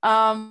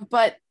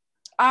 But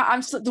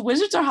I'm still, the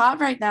Wizards are hot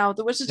right now.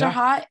 The Wizards are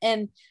hot,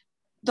 and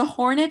the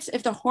Hornets,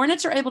 if the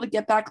Hornets are able to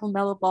get back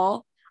LaMelo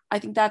Ball, I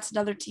think that's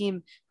another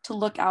team to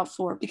look out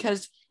for,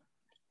 because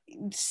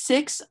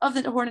 6 of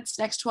the Hornets'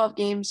 next 12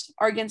 games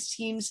are against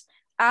teams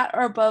at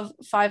or above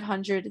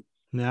 500.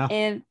 Yeah.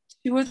 And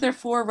 2 of their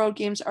 4 road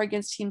games are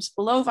against teams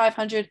below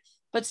 500,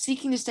 but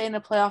seeking to stay in the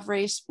playoff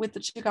race with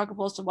the Chicago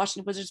Bulls and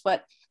Washington Wizards.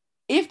 But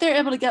if they're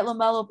able to get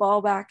LaMelo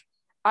Ball back,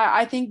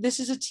 I think this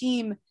is a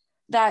team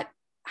that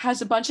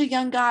has a bunch of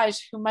young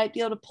guys who might be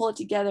able to pull it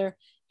together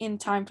in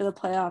time for the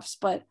playoffs.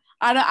 But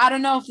I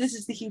don't know if this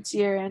is the Heat's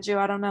year, Andrew.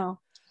 I don't know.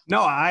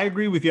 No, I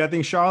agree with you. I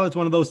think Charlotte's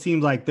one of those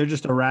teams, like they're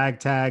just a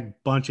ragtag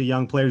bunch of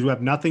young players who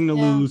have nothing to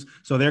lose.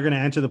 So they're going to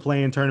enter the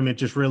play-in tournament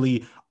just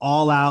really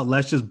all out.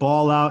 Let's just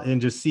ball out and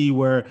just see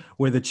where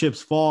the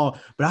chips fall.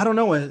 But I don't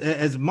know,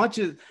 as much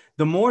as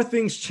the more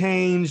things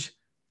change,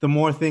 the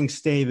more things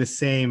stay the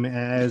same,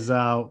 as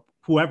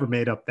whoever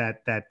made up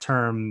that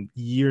term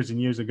years and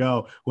years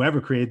ago,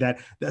 whoever created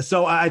that.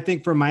 So I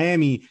think for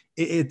Miami,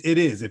 it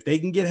is. If they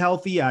can get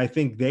healthy, I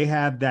think they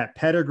have that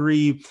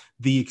pedigree,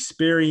 the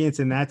experience,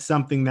 and that's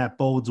something that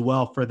bodes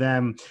well for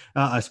them,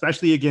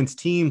 especially against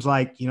teams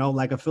like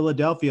a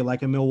Philadelphia,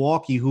 like a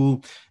Milwaukee,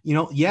 who,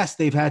 yes,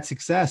 they've had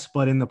success,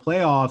 but in the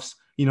playoffs,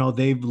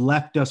 they've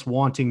left us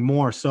wanting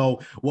more.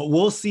 So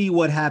we'll see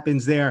what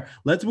happens there.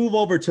 Let's move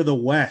over to the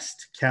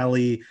West,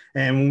 Kelly.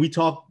 And when we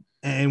talk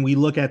and we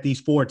look at these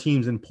 4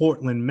 teams in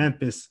Portland,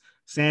 Memphis,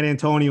 San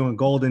Antonio, and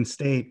Golden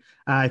State,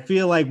 I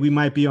feel like we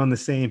might be on the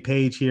same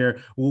page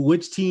here.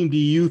 Which team do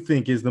you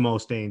think is the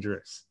most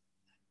dangerous?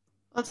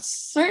 Well, it's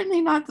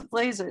certainly not the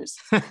Blazers.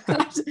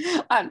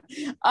 I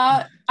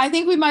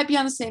think we might be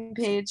on the same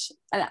page.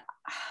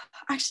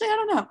 Actually, I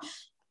don't know.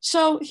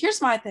 So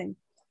here's my thing.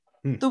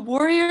 The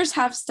Warriors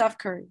have Steph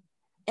Curry.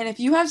 And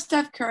if you have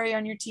Steph Curry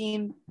on your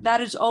team,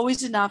 that is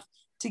always enough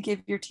to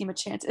give your team a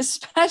chance,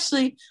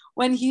 especially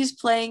when he's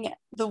playing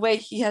the way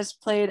he has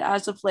played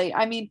as of late.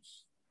 I mean,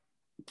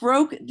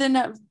 broke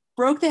the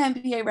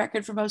NBA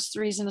record for most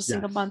threes in a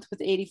single month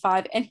with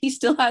 85, and he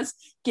still has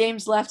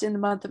games left in the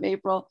month of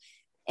April.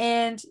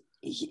 And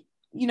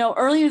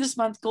earlier this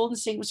month, Golden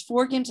State was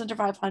 4 games under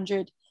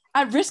 500,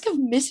 at risk of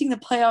missing the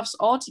playoffs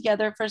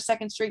altogether for a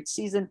second straight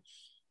season.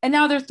 And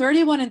now they're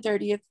 31 and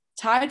 30th,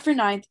 tied for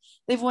 9th.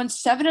 They've won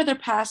 7 of their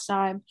past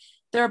 9.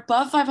 They're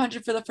above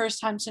 500 for the first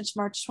time since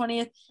March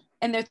 20th,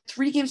 and they're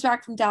 3 games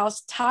back from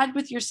Dallas, tied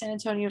with your San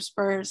Antonio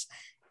Spurs.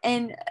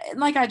 And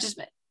like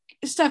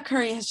Steph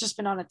Curry has just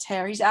been on a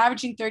tear. He's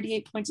averaging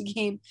 38 points a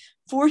game,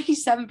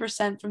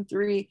 47% from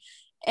 3.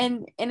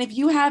 And if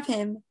you have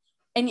him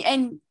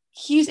and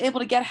he's able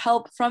to get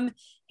help from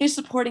his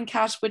supporting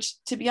cast,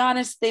 which, to be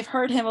honest, they've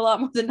hurt him a lot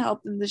more than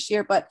helped him this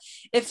year. But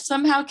if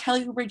somehow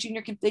Kelly Oubre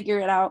Jr. can figure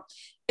it out,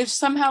 if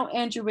somehow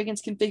Andrew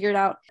Wiggins can figure it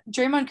out,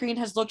 Draymond Green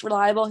has looked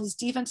reliable. His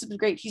defense has been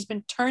great. He's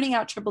been turning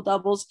out triple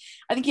doubles.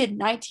 I think he had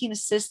 19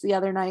 assists the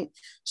other night.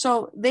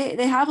 So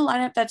they have a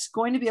lineup that's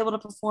going to be able to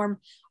perform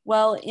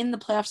well in the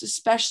playoffs,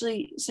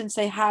 especially since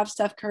they have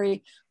Steph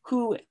Curry,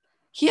 who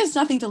he has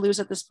nothing to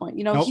lose at this point.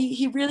 Nope.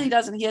 He really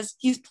doesn't.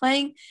 He's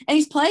playing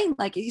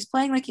like he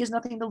has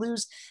nothing to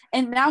lose.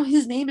 And now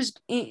his name is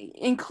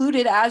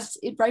included, as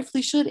it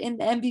rightfully should, in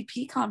the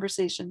MVP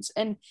conversations.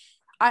 And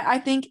I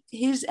think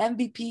his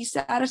MVP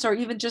status, or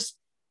even just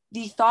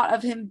the thought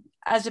of him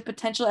as a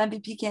potential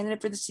MVP candidate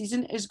for the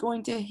season, is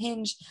going to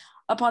hinge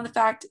upon the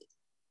fact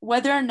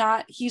whether or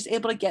not he's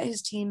able to get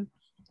his team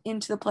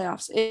into the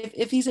playoffs.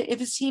 If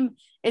his team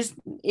is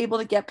able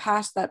to get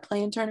past that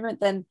play-in tournament,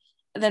 then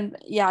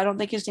yeah, I don't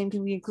think his name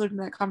can be included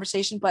in that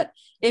conversation. But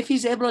if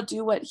he's able to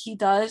do what he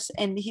does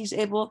and he's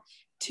able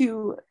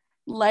to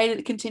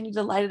continue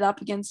to light it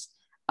up against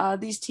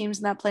these teams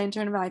in that play-in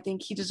tournament, I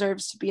think he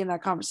deserves to be in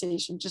that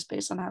conversation just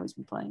based on how he's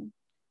been playing.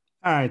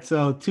 All right,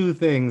 so two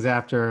things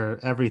after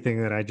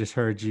everything that I just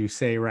heard you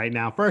say right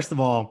now. First of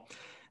all,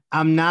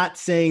 I'm not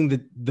saying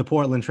that the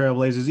Portland Trail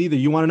Blazers either.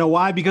 You want to know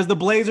why? Because the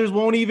Blazers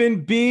won't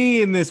even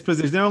be in this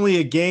position. They're only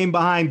a game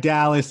behind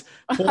Dallas.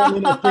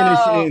 Portland will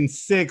finish in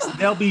 6th.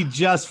 They'll be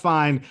just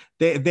fine.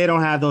 They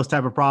don't have those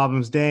type of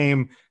problems.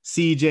 Dame,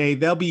 CJ,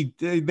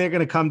 they're going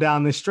to come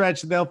down the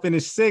stretch. They'll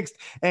finish 6th.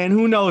 And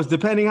who knows,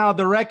 depending how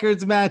the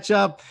records match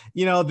up,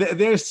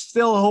 there's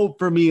still hope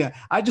for me.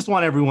 I just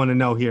want everyone to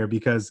know here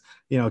because,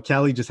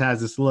 Kelly just has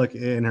this look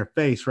in her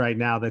face right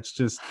now.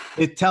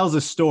 It tells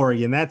a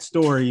story. And that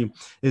story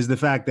is the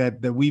fact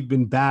that we've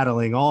been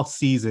battling all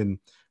season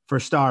for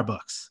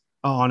Starbucks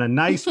on a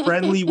nice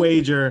friendly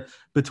wager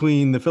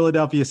between the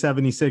Philadelphia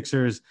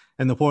 76ers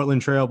and the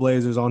Portland Trail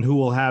Blazers on who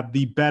will have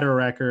the better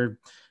record.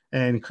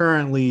 And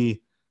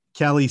currently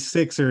Kelly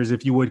Sixers,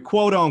 if you would,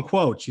 quote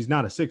unquote, she's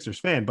not a Sixers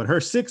fan, but her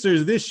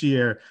Sixers this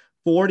year,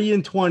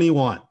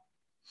 40-21.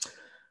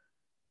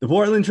 The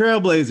Portland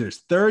Trail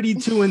Blazers,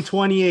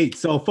 32-28.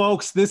 So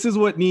folks, this is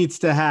what needs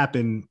to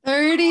happen.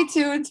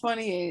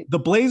 32-28. The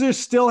Blazers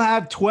still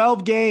have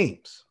 12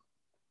 games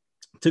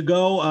to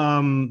go.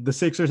 The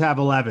Sixers have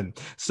 11.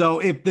 So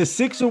if the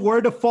Sixers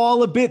were to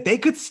fall a bit, they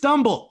could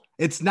stumble.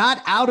 It's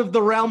not out of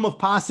the realm of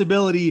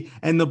possibility.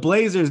 And the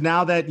Blazers,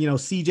 now that,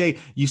 CJ,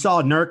 you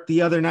saw Nurk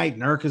the other night.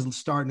 Nurk is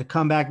starting to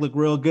come back, look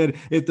real good.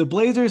 If the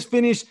Blazers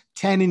finish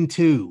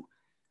 10-2,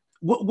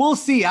 we'll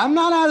see. I'm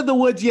not out of the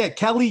woods yet.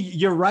 Kelly,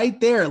 you're right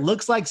there. It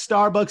looks like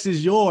Starbucks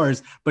is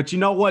yours. But you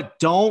know what?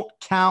 Don't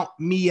count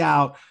me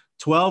out.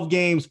 12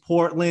 games,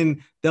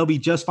 Portland, they'll be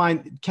just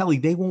fine. Kelly,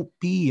 they won't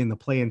be in the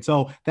play-in.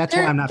 So that's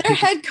why I'm not. Their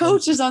head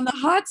coach is on the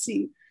hot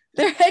seat.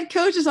 Their head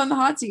coach is on the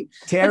hot seat.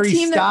 Terry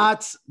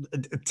Stotts,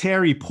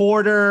 Terry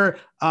Porter,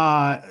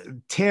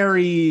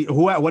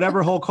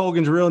 whatever Hulk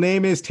Hogan's real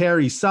name is,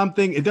 Terry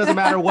something. It doesn't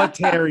matter what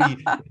Terry,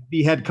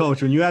 the head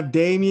coach. When you have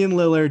Damian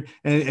Lillard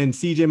and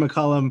CJ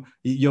McCollum,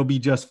 you'll be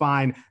just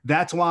fine.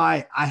 That's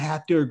why I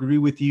have to agree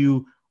with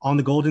you on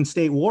the Golden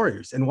State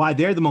Warriors and why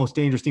they're the most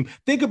dangerous team.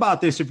 Think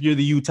about this if you're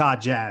the Utah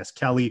Jazz,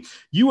 Kelly.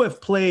 You have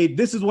played,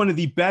 this is one of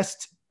the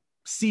best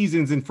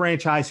seasons in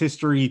franchise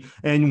history,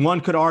 and one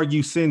could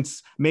argue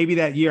since maybe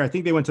that year. I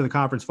think they went to the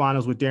conference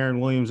finals with Darren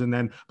Williams,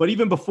 but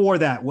even before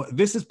that,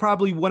 this is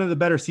probably one of the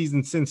better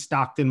seasons since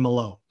Stockton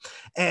Malone.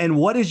 And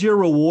what is your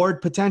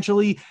reward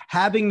potentially?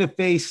 Having to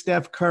face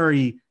Steph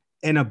Curry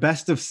in a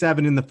best of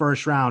 7 in the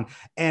first round.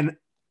 And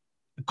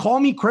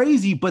call me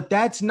crazy, but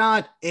that's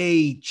not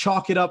a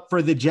chalk it up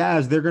for the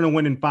Jazz. They're going to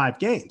win in 5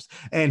 games.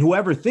 And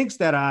whoever thinks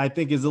that, I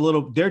think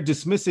they're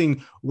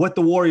dismissing what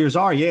the Warriors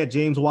are. Yeah,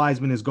 James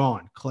Wiseman is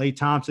gone. Klay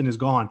Thompson is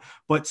gone.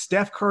 But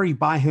Steph Curry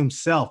by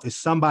himself is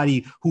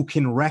somebody who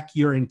can wreck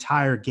your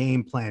entire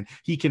game plan.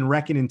 He can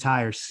wreck an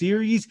entire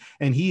series.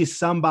 And he is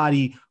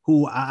somebody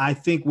who I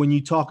think when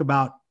you talk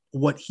about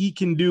what he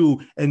can do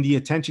and the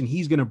attention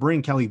he's going to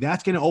bring, Kelly,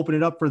 that's going to open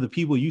it up for the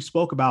people you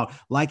spoke about,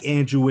 like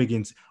Andrew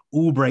Wiggins,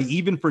 Oubre,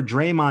 even for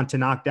Draymond to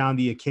knock down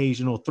the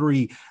occasional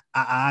 3.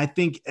 I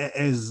think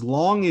as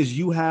long as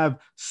you have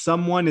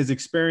someone as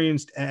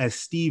experienced as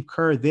Steve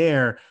Kerr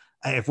there,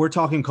 if we're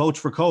talking coach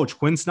for coach,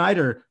 Quinn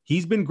Snyder,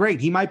 he's been great.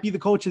 He might be the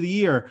coach of the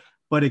year,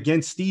 but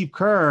against Steve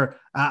Kerr,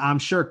 I'm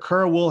sure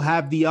Kerr will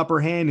have the upper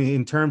hand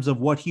in terms of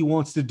what he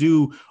wants to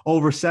do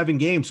over 7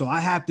 games. So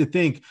I have to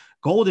think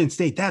Golden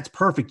State, that's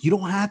perfect. You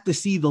don't have to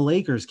see the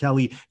Lakers,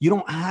 Kelly. You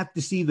don't have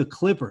to see the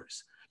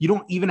Clippers. You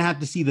don't even have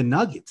to see the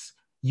Nuggets.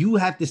 You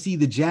have to see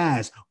the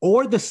Jazz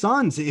or the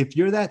Suns if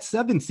you're that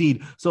 7th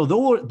seed. So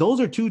those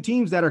are 2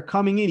 teams that are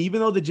coming in.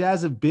 Even though the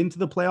Jazz have been to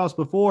the playoffs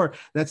before,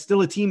 that's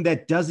still a team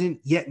that doesn't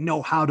yet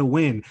know how to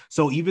win.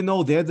 So even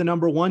though they're the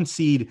number 1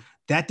 seed,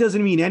 that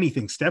doesn't mean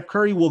anything. Steph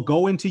Curry will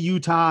go into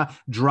Utah,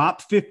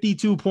 drop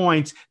 52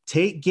 points,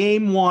 take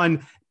game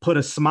 1, put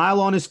a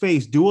smile on his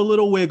face, do a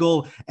little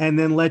wiggle, and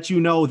then let you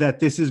know that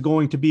this is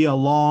going to be a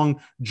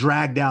long,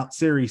 dragged out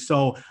series.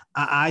 So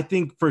I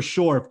think for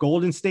sure, if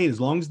Golden State, as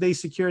long as they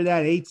secure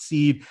that 8th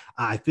seed,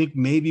 I think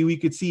maybe we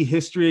could see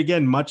history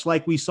again, much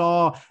like we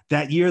saw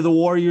that year the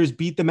Warriors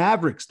beat the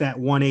Mavericks, that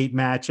 1-8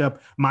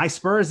 matchup. My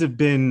Spurs have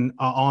been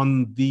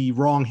on the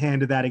wrong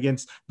hand of that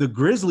against the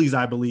Grizzlies,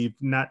 I believe.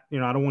 I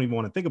don't even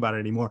want to think about it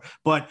anymore.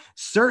 But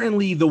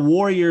certainly the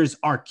Warriors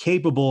are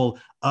capable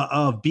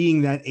of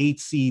being that 8th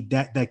seed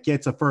that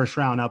gets a first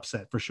round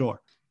upset for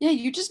sure. Yeah,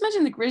 you just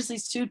mentioned the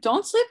Grizzlies too.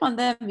 Don't sleep on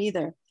them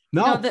either.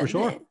 No, for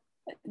sure.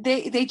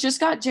 They just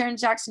got Jaren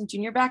Jackson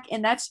Jr. back,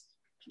 and that's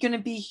going to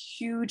be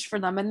huge for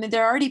them. And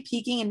they're already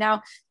peaking, and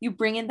now you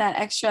bring in that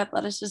extra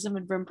athleticism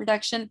and rim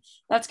protection.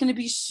 That's going to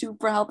be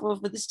super helpful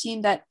for this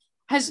team that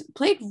has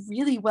played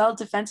really well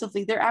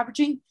defensively. They're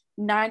averaging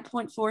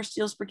 9.4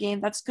 steals per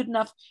game. That's good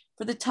enough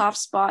for the top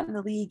spot in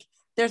the league.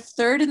 They're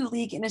third in the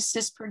league in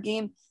assists per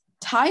game.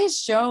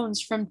 Tyus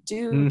Jones from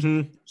Duke,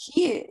 Mm-hmm.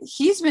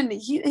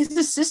 his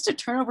assist to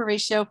turnover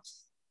ratio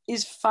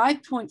is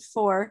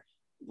 5.4,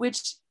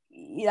 which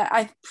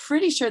I'm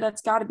pretty sure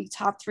that's got to be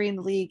top 3 in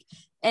the league.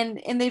 And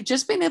they've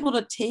just been able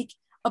to take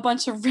a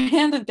bunch of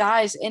random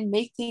guys and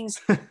make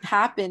things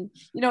happen.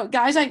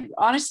 Guys I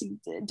honestly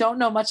don't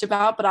know much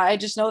about, but I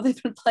just know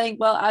they've been playing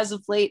well as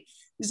of late.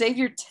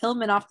 Xavier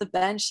Tillman off the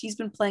bench, he's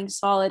been playing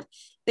solid.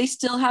 They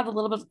still have a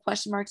little bit of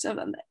question marks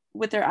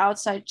with their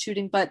outside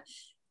shooting, but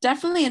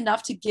definitely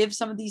enough to give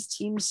some of these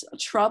teams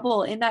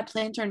trouble in that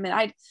play-in tournament.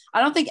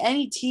 I don't think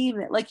any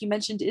team, like you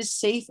mentioned, is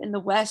safe in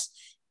the West,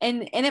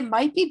 and it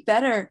might be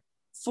better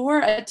for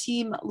a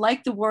team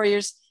like the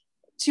Warriors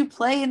to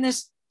play in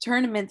this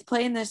tournament,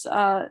 come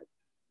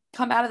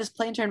out of this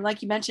play-in tournament,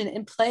 like you mentioned,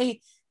 and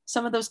play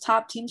some of those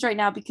top teams right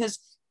now, because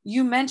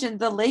you mentioned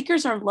the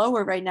Lakers are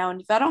lower right now. And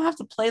if I don't have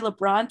to play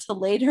LeBron till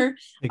later,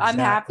 exactly. I'm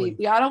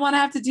happy. I don't want to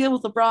have to deal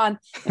with LeBron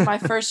in my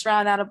first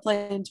round out of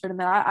play-in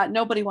tournament.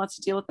 Nobody wants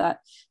to deal with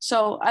that.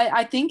 So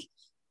I think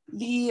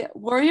the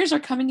Warriors are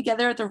coming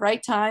together at the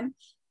right time.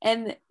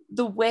 And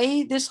the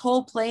way this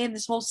whole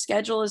this whole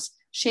schedule is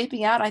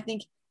shaping out, I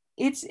think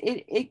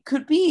it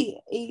could be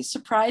a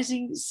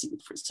surprising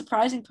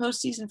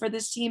postseason for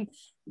this team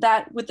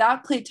that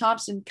without Klay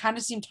Thompson kind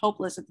of seemed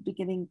hopeless at the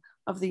beginning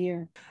of the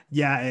year.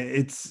 Yeah,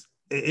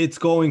 it's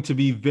going to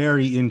be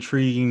very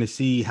intriguing to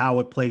see how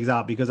it plays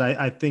out, because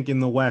I think in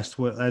the West,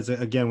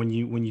 when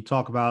you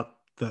talk about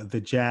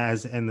the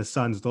Jazz and the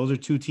Suns, those are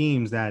two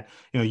teams that,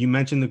 you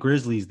mentioned the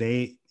Grizzlies,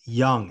 they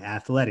young,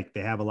 athletic,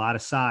 they have a lot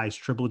of size.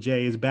 Triple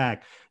J is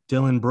back.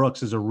 Dylan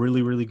Brooks is a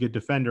really, really good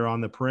defender on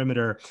the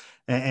perimeter.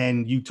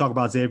 And you talk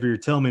about Xavier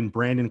Tillman,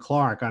 Brandon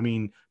Clark. I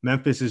mean,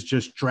 Memphis is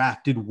just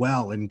drafted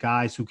well, and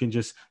guys who can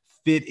just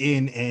fit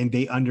in and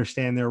they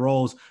understand their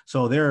roles.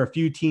 So there are a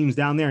few teams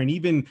down there. And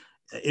even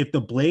if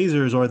the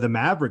Blazers or the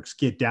Mavericks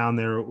get down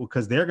there,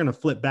 because they're going to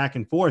flip back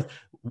and forth,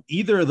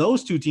 either of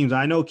those two teams,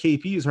 I know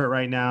KP is hurt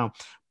right now,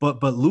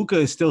 but Luka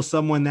is still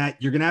someone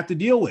that you're going to have to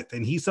deal with.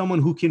 And he's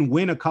someone who can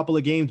win a couple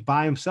of games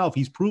by himself.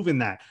 He's proven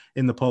that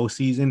in the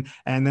postseason.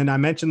 And then I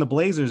mentioned the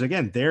Blazers.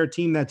 Again, they're a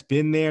team that's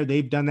been there.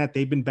 They've done that.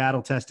 They've been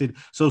battle tested.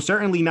 So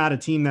certainly not a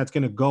team that's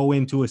going to go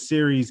into a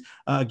series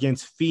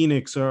against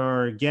Phoenix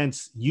or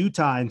against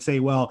Utah and say,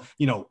 well,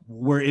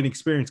 we're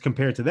inexperienced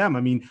compared to them.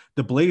 I mean,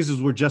 the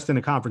Blazers were just in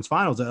the conference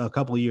finals a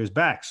couple of years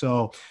back.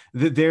 So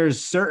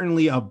there's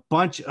certainly a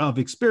bunch of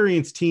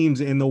experienced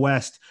teams in the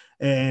West.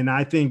 And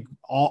I think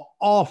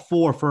all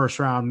 4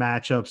 first-round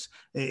matchups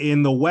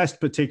in the West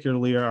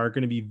particularly are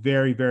going to be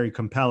very, very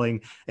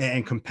compelling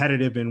and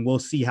competitive, and we'll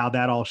see how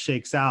that all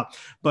shakes out.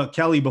 But,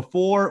 Kelly,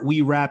 before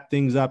we wrap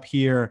things up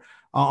here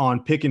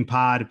on Pick and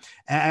Pod,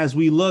 as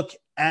we look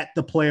at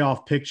the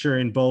playoff picture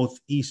in both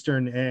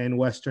Eastern and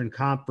Western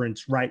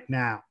Conference right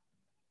now,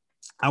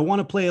 I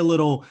want to play a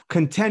little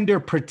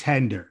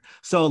contender-pretender.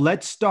 So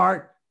let's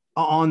start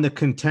on the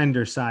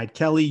contender side.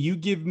 Kelly, you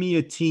give me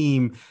a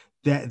team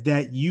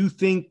that you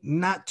think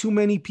not too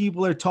many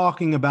people are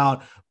talking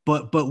about,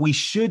 but we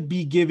should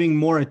be giving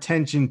more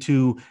attention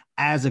to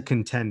as a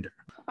contender.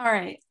 All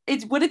right.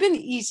 It would have been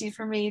easy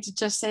for me to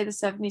just say the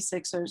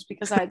 76ers,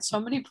 because I had so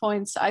many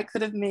points I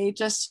could have made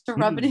just to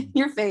rub it in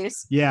your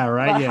face. Yeah,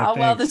 right. Yeah, how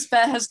well this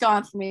bet has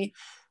gone for me.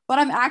 But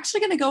I'm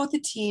actually going to go with a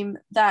team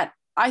that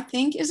I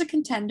think is a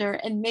contender,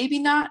 and maybe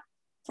not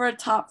for a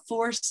top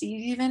 4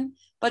 seed even,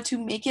 but to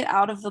make it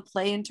out of the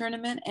play-in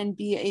tournament and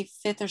be a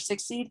 5th or 6th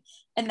seed,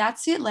 and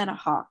that's the Atlanta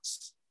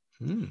Hawks.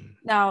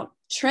 Now,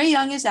 Trae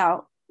Young is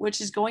out,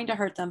 which is going to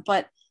hurt them,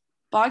 but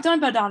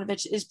Bogdan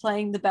Bogdanović is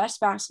playing the best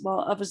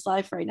basketball of his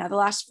life right now. The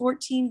last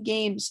 14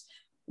 games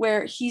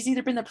where he's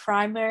either been the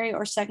primary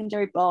or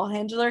secondary ball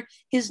handler,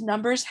 his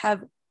numbers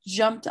have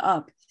jumped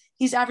up.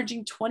 He's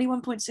averaging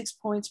 21.6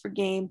 points per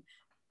game,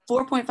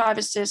 4.5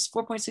 assists,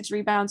 4.6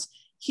 rebounds.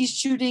 He's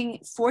shooting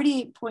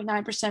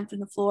 48.9% from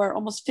the floor,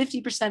 almost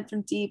 50%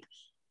 from deep,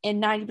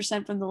 and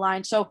 90% from the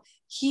line. So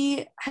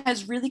he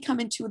has really come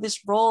into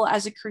this role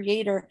as a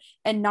creator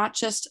and not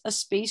just a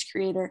space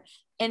creator,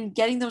 and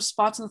getting those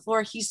spots on the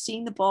floor. He's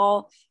seeing the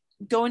ball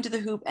go into the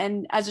hoop,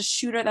 and as a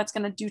shooter, that's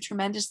going to do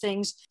tremendous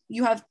things.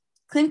 You have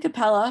Clint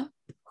Capella,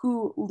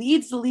 who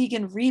leads the league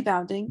in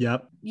rebounding.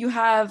 Yep. You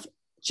have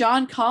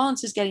John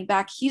Collins is getting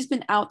back. He's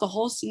been out the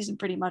whole season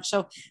pretty much.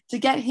 So to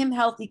get him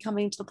healthy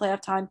coming into the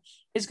playoff time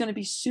is going to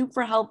be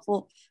super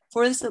helpful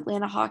for this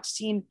Atlanta Hawks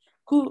team,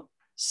 who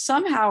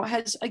somehow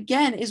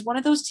is one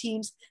of those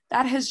teams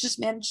that has just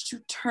managed to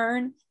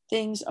turn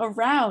things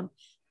around.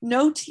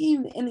 No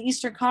team in the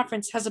Eastern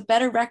Conference has a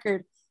better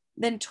record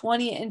than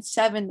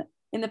 20-7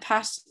 in the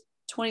past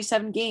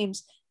 27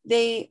 games.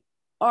 They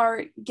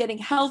are getting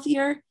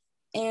healthier,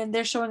 and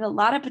they're showing a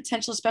lot of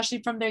potential,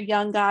 especially from their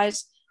young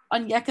guys.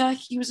 Onyeka,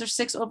 he was their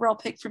 6th overall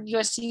pick from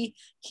USC.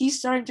 He's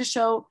starting to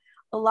show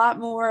a lot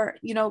more,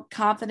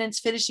 confidence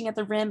finishing at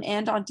the rim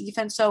and on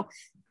defense. So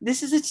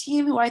this is a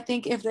team who I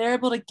think if they're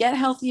able to get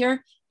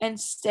healthier and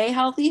stay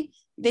healthy,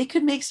 they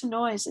could make some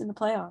noise in the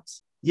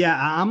playoffs. Yeah,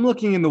 I'm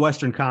looking in the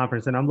Western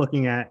Conference, and I'm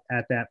looking at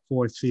that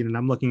 4th seed, and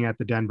I'm looking at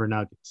the Denver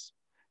Nuggets.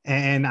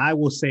 And I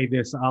will say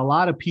this, a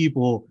lot of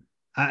people,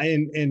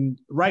 and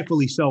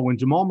rightfully so, when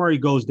Jamal Murray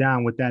goes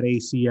down with that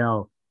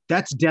ACL,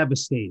 that's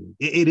devastating.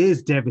 It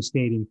is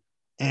devastating.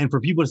 And for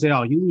people to say,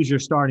 oh, you lose your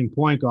starting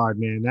point guard,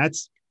 man,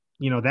 that's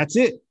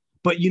it.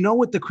 But you know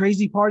what the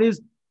crazy part is?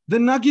 The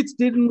Nuggets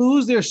didn't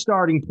lose their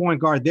starting point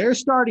guard. Their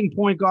starting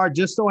point guard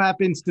just so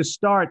happens to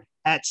start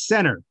at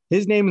center.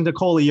 His name is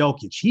Nikola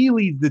Jokic. He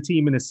leads the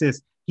team in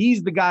assists.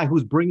 He's the guy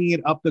who's bringing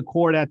it up the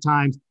court at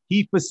times.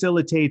 He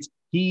facilitates.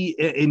 He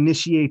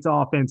initiates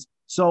offense.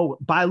 So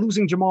by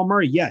losing Jamal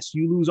Murray, yes,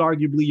 you lose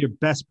arguably your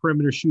best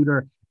perimeter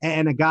shooter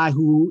and a guy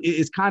who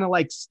is kind of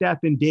like Steph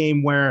and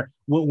Dame, where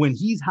when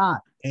he's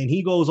hot and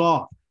he goes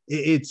off,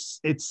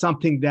 it's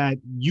something that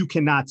you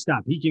cannot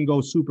stop. He can go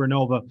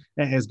supernova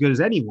as good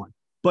as anyone.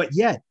 But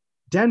yet,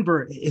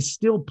 Denver is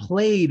still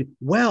played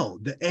well.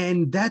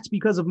 And that's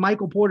because of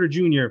Michael Porter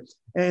Jr.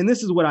 And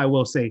this is what I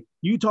will say.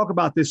 You talk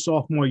about this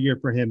sophomore year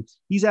for him.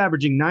 He's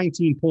averaging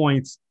 19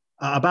 points,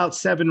 about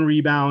 7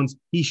 rebounds.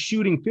 He's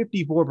shooting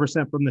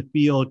 54% from the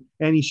field,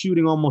 and he's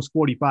shooting almost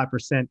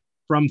 45%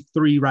 from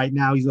 3 right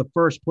now. He's the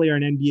first player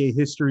in NBA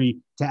history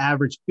to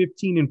average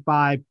 15 and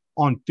 5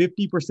 on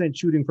 50%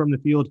 shooting from the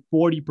field,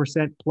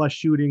 40% plus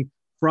shooting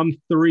from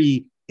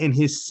 3 in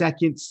his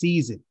second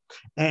season.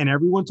 And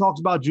everyone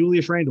talks about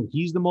Julius Randle.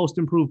 He's the most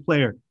improved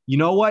player. You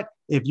know what?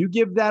 If you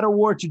give that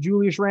award to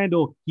Julius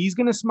Randle, he's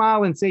going to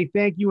smile and say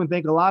thank you and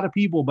thank a lot of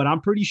people. But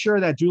I'm pretty sure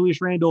that Julius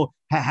Randle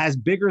has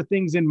bigger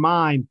things in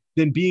mind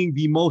than being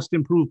the most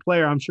improved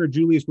player. I'm sure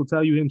Julius will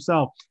tell you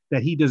himself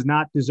that he does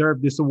not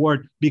deserve this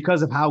award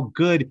because of how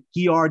good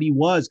he already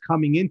was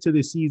coming into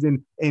the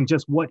season and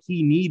just what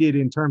he needed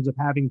in terms of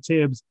having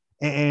Tibbs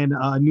and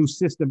a new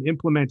system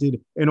implemented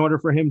in order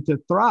for him to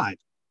thrive.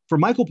 For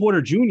Michael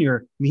Porter Jr.,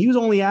 he was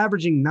only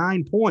averaging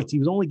 9 points. He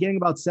was only getting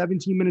about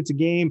 17 minutes a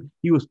game.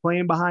 He was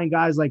playing behind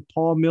guys like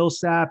Paul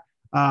Millsap,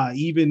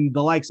 even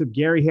the likes of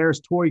Gary Harris,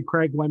 Torrey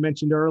Craig, who I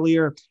mentioned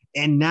earlier.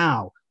 And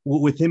now,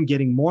 with him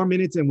getting more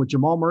minutes and with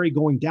Jamal Murray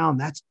going down,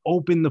 that's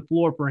opened the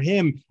floor for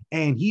him.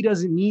 And he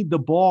doesn't need the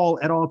ball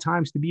at all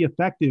times to be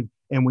effective.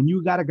 And when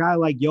you got a guy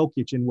like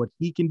Jokic and what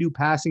he can do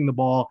passing the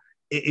ball,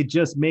 it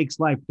just makes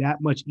life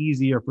that much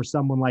easier for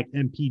someone like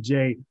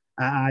MPJ.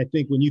 I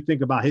think when you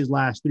think about his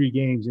last 3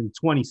 games in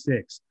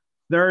 26,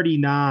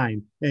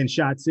 39, and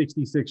shot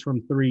 66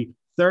 from 3,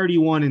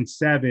 31 and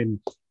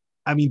 7.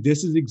 I mean,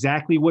 this is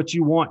exactly what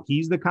you want.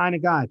 He's the kind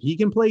of guy, if he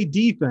can play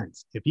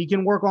defense, if he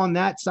can work on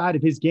that side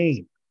of his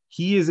game,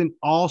 he is an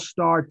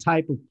all-star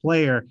type of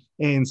player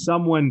and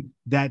someone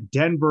that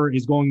Denver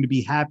is going to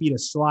be happy to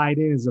slide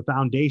in as a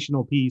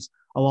foundational piece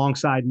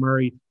alongside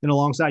Murray and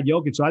alongside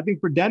Jokic. So I think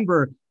for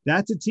Denver,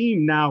 that's a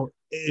team. Now,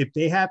 if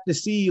they have to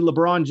see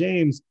LeBron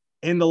James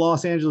in the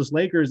Los Angeles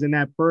Lakers in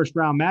that first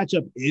round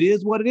matchup, it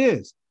is what it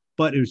is.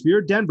 But if you're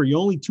Denver, you're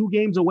only 2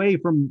 games away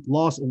from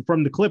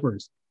the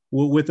Clippers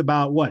with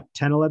about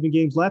 10, 11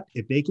 games left.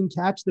 If they can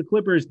catch the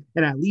Clippers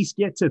and at least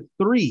get to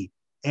 3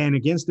 and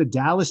against the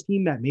Dallas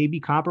team that may be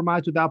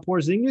compromised without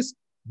Porzingis,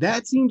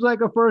 that seems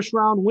like a first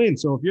round win.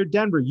 So if you're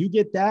Denver, you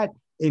get that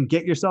and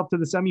get yourself to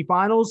the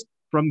semifinals.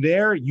 From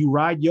there, you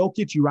ride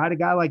Jokic, you ride a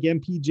guy like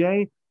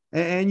MPJ,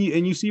 and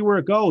you see where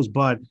it goes.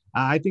 But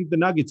I think the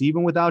Nuggets,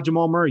 even without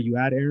Jamal Murray, you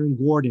add Aaron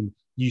Gordon,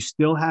 you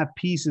still have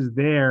pieces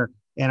there.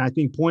 And I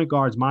think point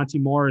guards, Monty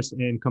Morris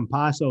and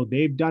Campasso,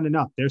 they've done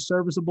enough. They're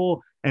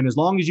serviceable. And as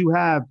long as you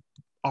have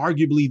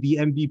arguably the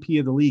MVP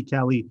of the league,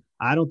 Kelly,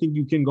 I don't think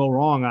you can go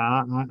wrong.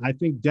 I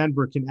think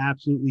Denver can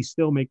absolutely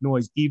still make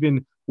noise,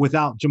 even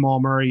without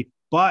Jamal Murray.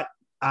 But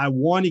I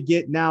want to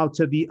get now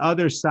to the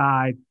other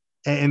side.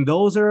 And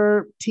those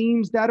are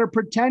teams that are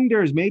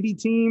pretenders, maybe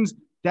teams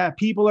that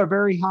people are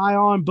very high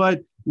on,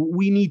 but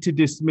we need to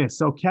dismiss.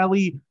 So,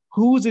 Kelly,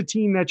 who's a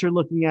team that you're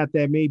looking at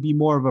that may be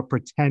more of a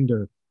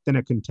pretender than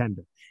a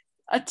contender?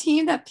 A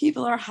team that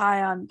people are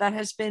high on that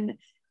has been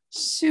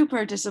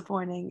super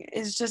disappointing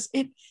is just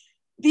it.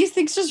 These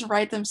things just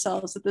write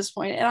themselves at this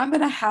point, and I'm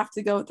going to have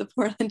to go with the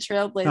Portland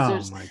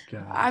Trailblazers. Oh, my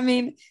God. I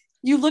mean,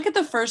 you look at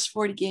the first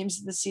 40 games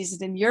of the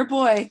season, and your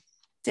boy,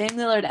 Dame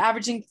Lillard,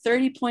 averaging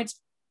 30 points,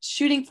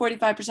 shooting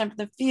 45% from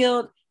the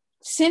field.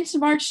 Since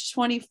March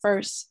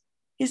 21st,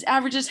 his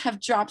averages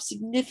have dropped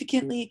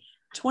significantly,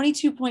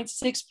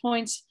 22.6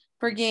 points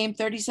per game,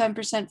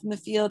 37% from the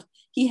field.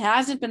 He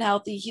hasn't been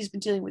healthy. He's been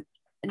dealing with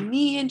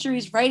knee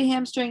injuries, right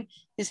hamstring.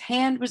 His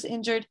hand was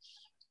injured.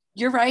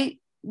 You're right.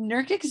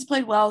 Nurkic has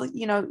played well.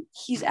 You know,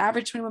 he's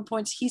averaged 21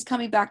 points. He's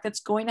coming back. That's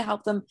going to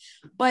help them.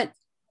 But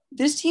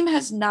this team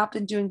has not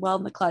been doing well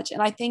in the clutch.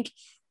 And I think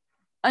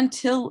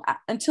until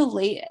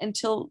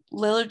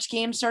Lillard's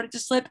game started to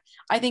slip,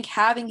 I think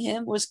having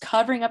him was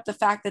covering up the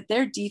fact that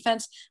their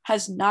defense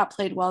has not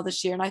played well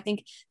this year. And I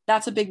think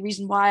that's a big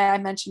reason why I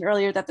mentioned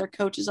earlier that their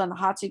coach is on the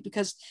hot seat,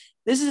 because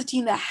this is a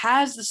team that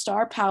has the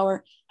star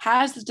power,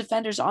 has the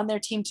defenders on their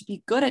team to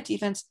be good at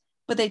defense,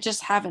 but they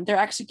just haven't. Their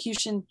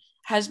execution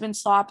has been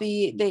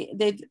sloppy.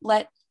 They've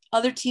let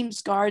other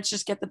teams' guards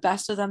just get the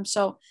best of them.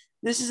 So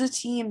this is a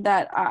team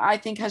that I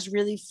think has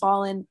really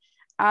fallen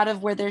out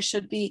of where there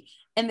should be.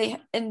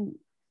 And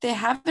they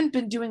haven't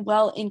been doing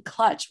well in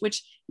clutch,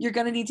 which you're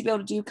going to need to be able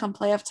to do come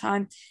playoff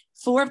time.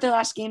 4 of their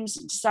last games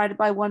decided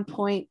by 1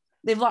 point.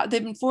 They've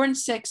been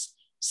 4-6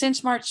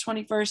 since March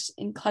 21st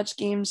in clutch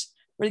games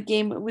where the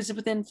game was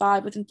within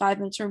 5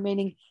 minutes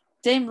remaining.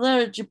 Dame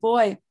Lillard, your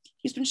boy,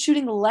 he's been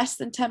shooting less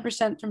than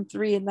 10% from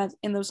 3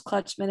 in those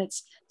clutch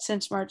minutes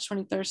since March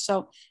 23rd.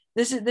 So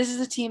this is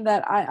a team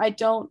that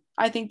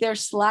I think they're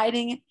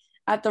sliding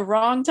at the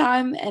wrong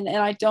time, and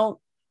I don't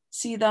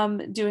see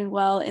them doing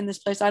well in this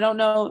place. I don't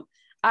know.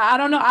 I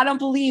don't know. I don't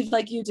believe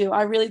like you do.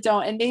 I really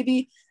don't. And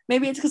maybe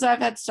it's because I've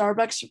had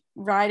Starbucks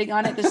riding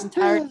on it this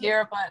entire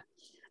year, but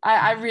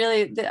I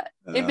really,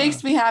 it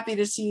makes me happy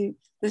to see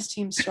this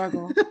team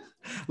struggle.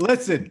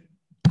 Listen,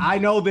 I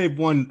know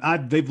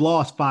they've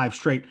lost 5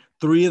 straight.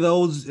 3 of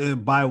those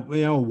by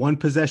 1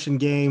 possession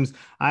games.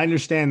 I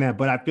understand that,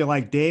 but I feel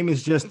like Dame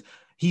is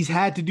he's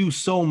had to do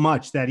so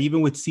much that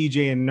even with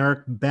CJ and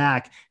Nurk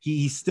back,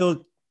 he's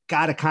still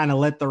got to kind of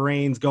let the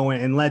reins go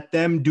in and let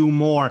them do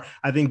more.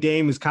 I think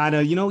Dame is kind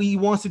of, he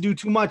wants to do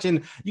too much,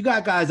 and you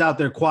got guys out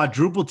there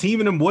quadruple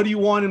teaming him. What do you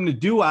want him to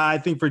do? I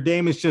think for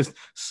Dame, it's just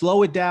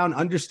slow it down,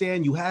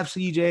 understand you have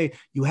CJ,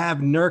 you have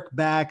Nurk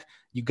back,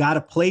 you got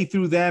to play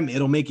through them.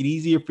 It'll make it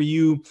easier for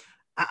you.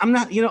 I'm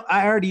not,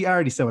 I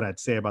already said what I'd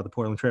say about the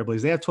Portland Trail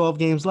Blazers. They have 12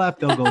 games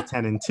left. They'll go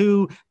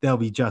 10-2. They'll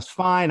be just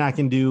fine. I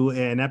can do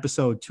an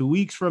episode 2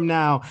 weeks from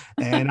now,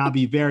 and I'll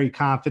be very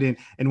confident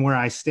in where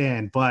I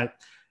stand. But,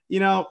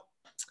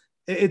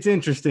 it's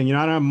interesting.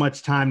 I don't have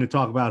much time to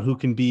talk about who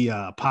can be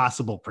a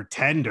possible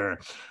pretender,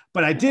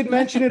 but I did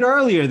mention it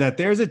earlier that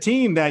there's a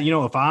team that,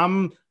 if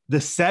I'm the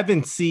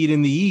 7th seed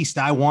in the East,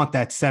 I want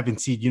that 7th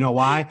seed. You know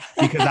why?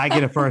 Because I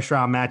get a first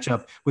round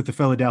matchup with the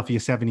Philadelphia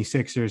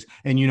 76ers.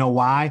 And you know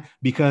why?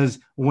 Because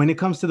when it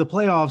comes to the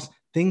playoffs,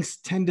 things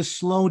tend to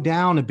slow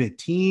down a bit.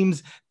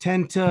 Teams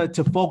tend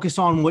to focus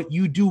on what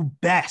you do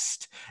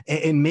best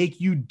and make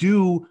you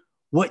do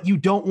what you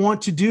don't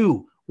want to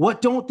do.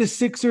 What don't the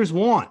Sixers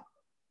want?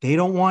 They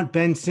don't want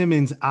Ben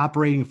Simmons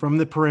operating from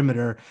the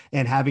perimeter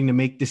and having to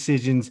make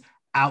decisions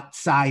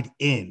outside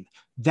in.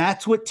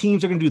 That's what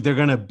teams are going to do. They're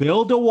going to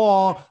build a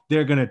wall.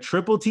 They're going to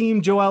triple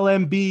team Joel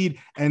Embiid,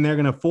 and they're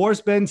going to force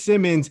Ben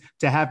Simmons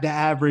to have to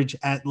average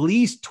at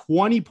least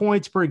 20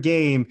 points per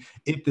game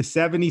if the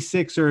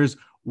 76ers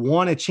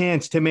want a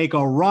chance to make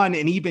a run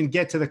and even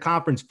get to the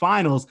conference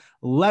finals,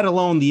 let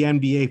alone the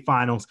NBA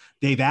finals.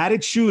 They've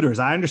added shooters.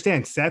 I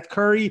understand Seth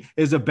Curry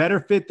is a better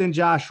fit than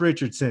Josh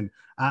Richardson.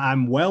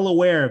 I'm well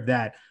aware of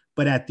that.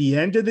 But at the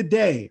end of the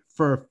day,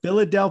 for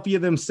Philadelphia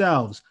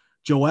themselves,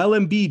 Joel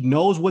Embiid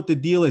knows what the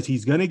deal is.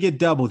 He's going to get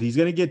doubled. He's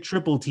going to get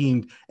triple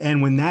teamed.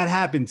 And when that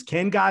happens,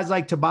 can guys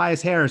like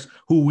Tobias Harris,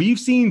 who we've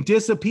seen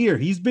disappear,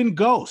 he's been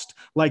ghost,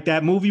 like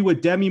that movie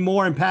with Demi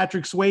Moore and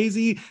Patrick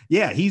Swayze.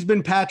 Yeah, he's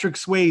been Patrick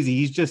Swayze.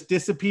 He's just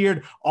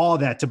disappeared, all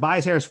that.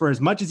 Tobias Harris, for as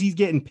much as he's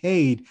getting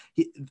paid,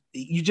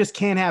 you just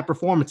can't have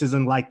performances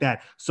like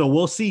that. So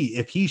we'll see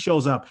if he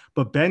shows up.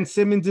 But Ben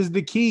Simmons is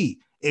the key.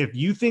 If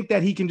you think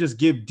that he can just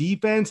give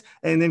defense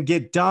and then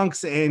get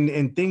dunks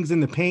and things in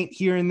the paint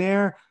here and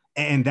there,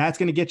 and that's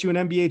going to get you an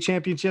NBA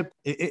championship,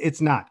 it's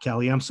not,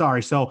 Kelly. I'm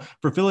sorry. So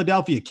for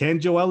Philadelphia,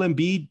 can Joel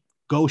Embiid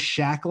go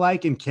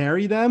Shaq-like and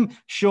carry them?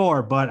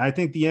 Sure, but I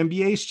think the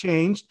NBA's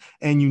changed,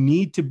 and you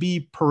need to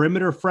be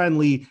perimeter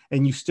friendly,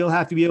 and you still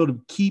have to be able to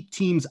keep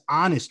teams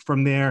honest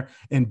from there,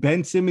 and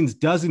Ben Simmons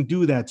doesn't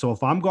do that. So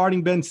if I'm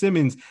guarding Ben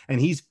Simmons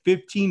and he's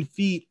 15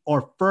 feet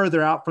or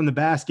further out from the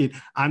basket,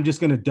 I'm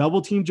just going to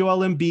double team Joel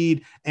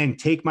Embiid and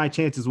take my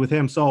chances with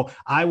him. So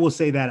I will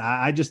say that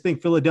I just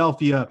think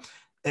Philadelphia –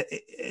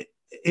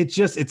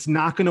 it's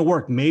not going to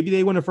work. Maybe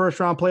they win a first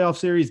round playoff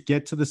series,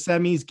 get to the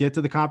semis, get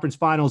to the conference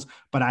finals.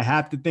 But I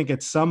have to think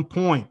at some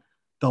point,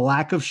 the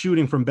lack of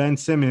shooting from Ben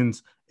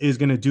Simmons is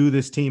going to do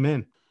this team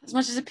in. As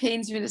much as it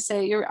pains me to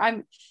say,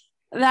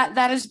 that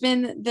has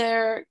been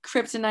their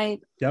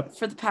kryptonite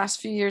for the past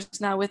few years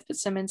now with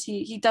Simmons.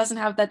 He doesn't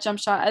have that jump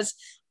shot. As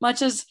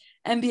much as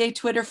NBA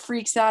Twitter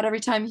freaks out every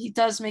time he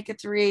does make a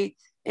 3,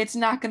 it's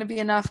not going to be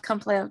enough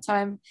come playoff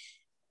time.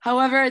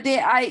 However,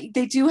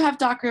 they do have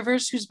Doc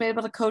Rivers, who's been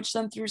able to coach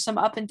them through some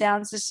up and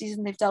downs this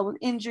season. They've dealt with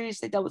injuries.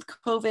 They dealt with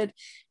COVID.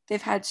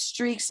 They've had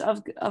streaks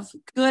of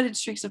good and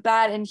streaks of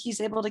bad, and he's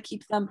able to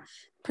keep them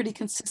pretty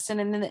consistent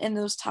in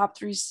those top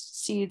 3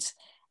 seeds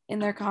in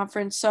their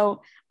conference.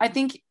 So I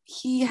think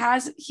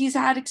he's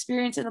had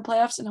experience in the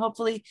playoffs, and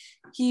hopefully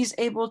he's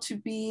able to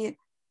be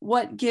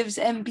what gives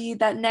Embiid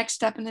that next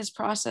step in his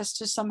process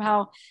to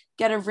somehow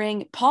get a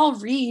ring. Paul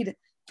Reed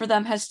for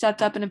them has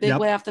stepped up in a big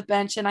way off the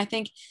bench. And I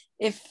think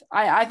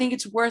I think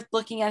it's worth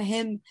looking at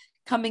him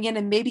coming in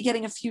and maybe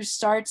getting a few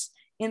starts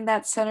in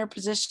that center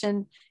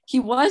position. He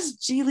was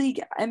G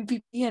League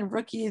MVP and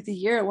Rookie of the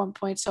Year at one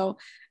point. So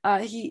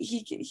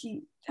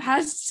he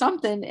has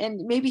something,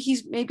 and maybe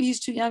he's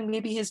too young.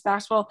 Maybe his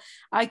basketball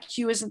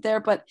IQ isn't there,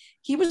 but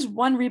he was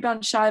 1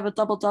 rebound shy of a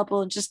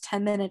double-double in just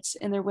 10 minutes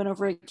in their win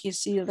over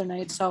KC the other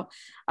night. So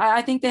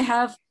I think they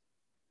have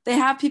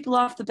people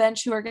off the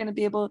bench who are going to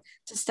be able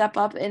to step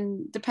up,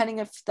 and depending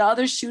if the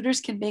other shooters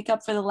can make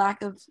up for the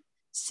lack of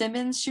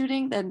Simmons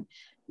shooting, then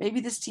maybe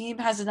this team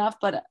has enough,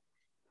 but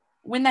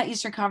win that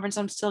Eastern Conference,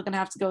 I'm still going to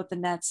have to go with the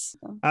Nets.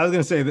 I was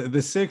going to say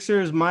the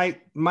Sixers might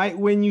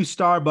win you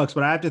Starbucks,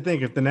 but I have to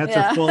think if the Nets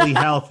are fully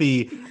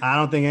healthy, I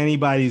don't think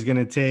anybody's going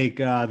to take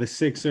the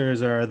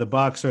Sixers or the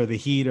Bucks or the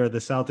Heat or the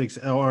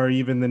Celtics or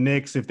even the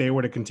Knicks if they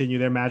were to continue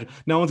their magic.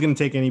 No one's going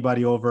to take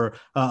anybody over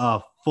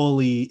a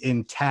fully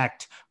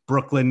intact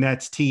Brooklyn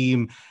Nets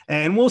team.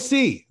 And we'll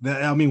see.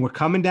 I mean, we're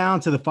coming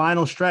down to the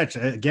final stretch.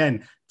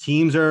 Again,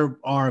 teams are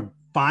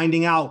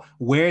finding out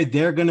where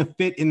they're going to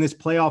fit in this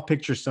playoff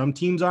picture. Some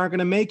teams aren't going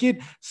to make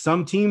it.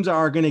 Some teams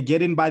are going to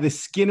get in by the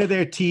skin of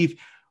their teeth.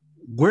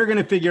 We're going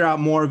to figure out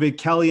more of it.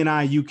 Kelly and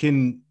I, you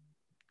can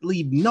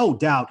leave no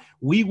doubt,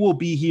 we will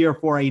be here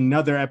for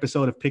another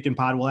episode of Pick and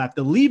Pod. We'll have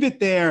to leave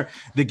it there.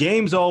 The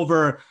game's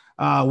over.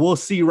 We'll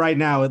see right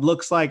now. It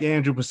looks like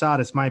Andrew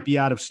Posadas might be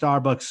out of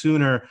Starbucks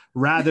sooner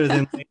rather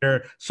than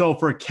later. So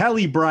for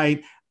Kelly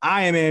Bright,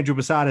 I am Andrew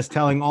Posadas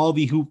telling all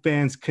the Hoop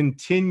fans,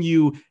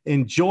 continue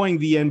enjoying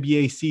the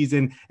NBA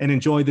season and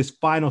enjoy this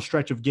final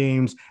stretch of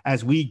games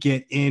as we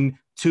get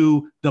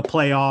into the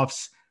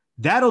playoffs.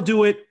 That'll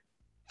do it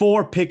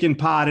for Pick and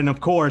Pod. And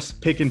of course,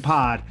 Pick and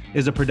Pod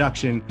is a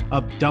production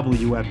of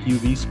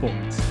WFUV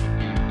Sports.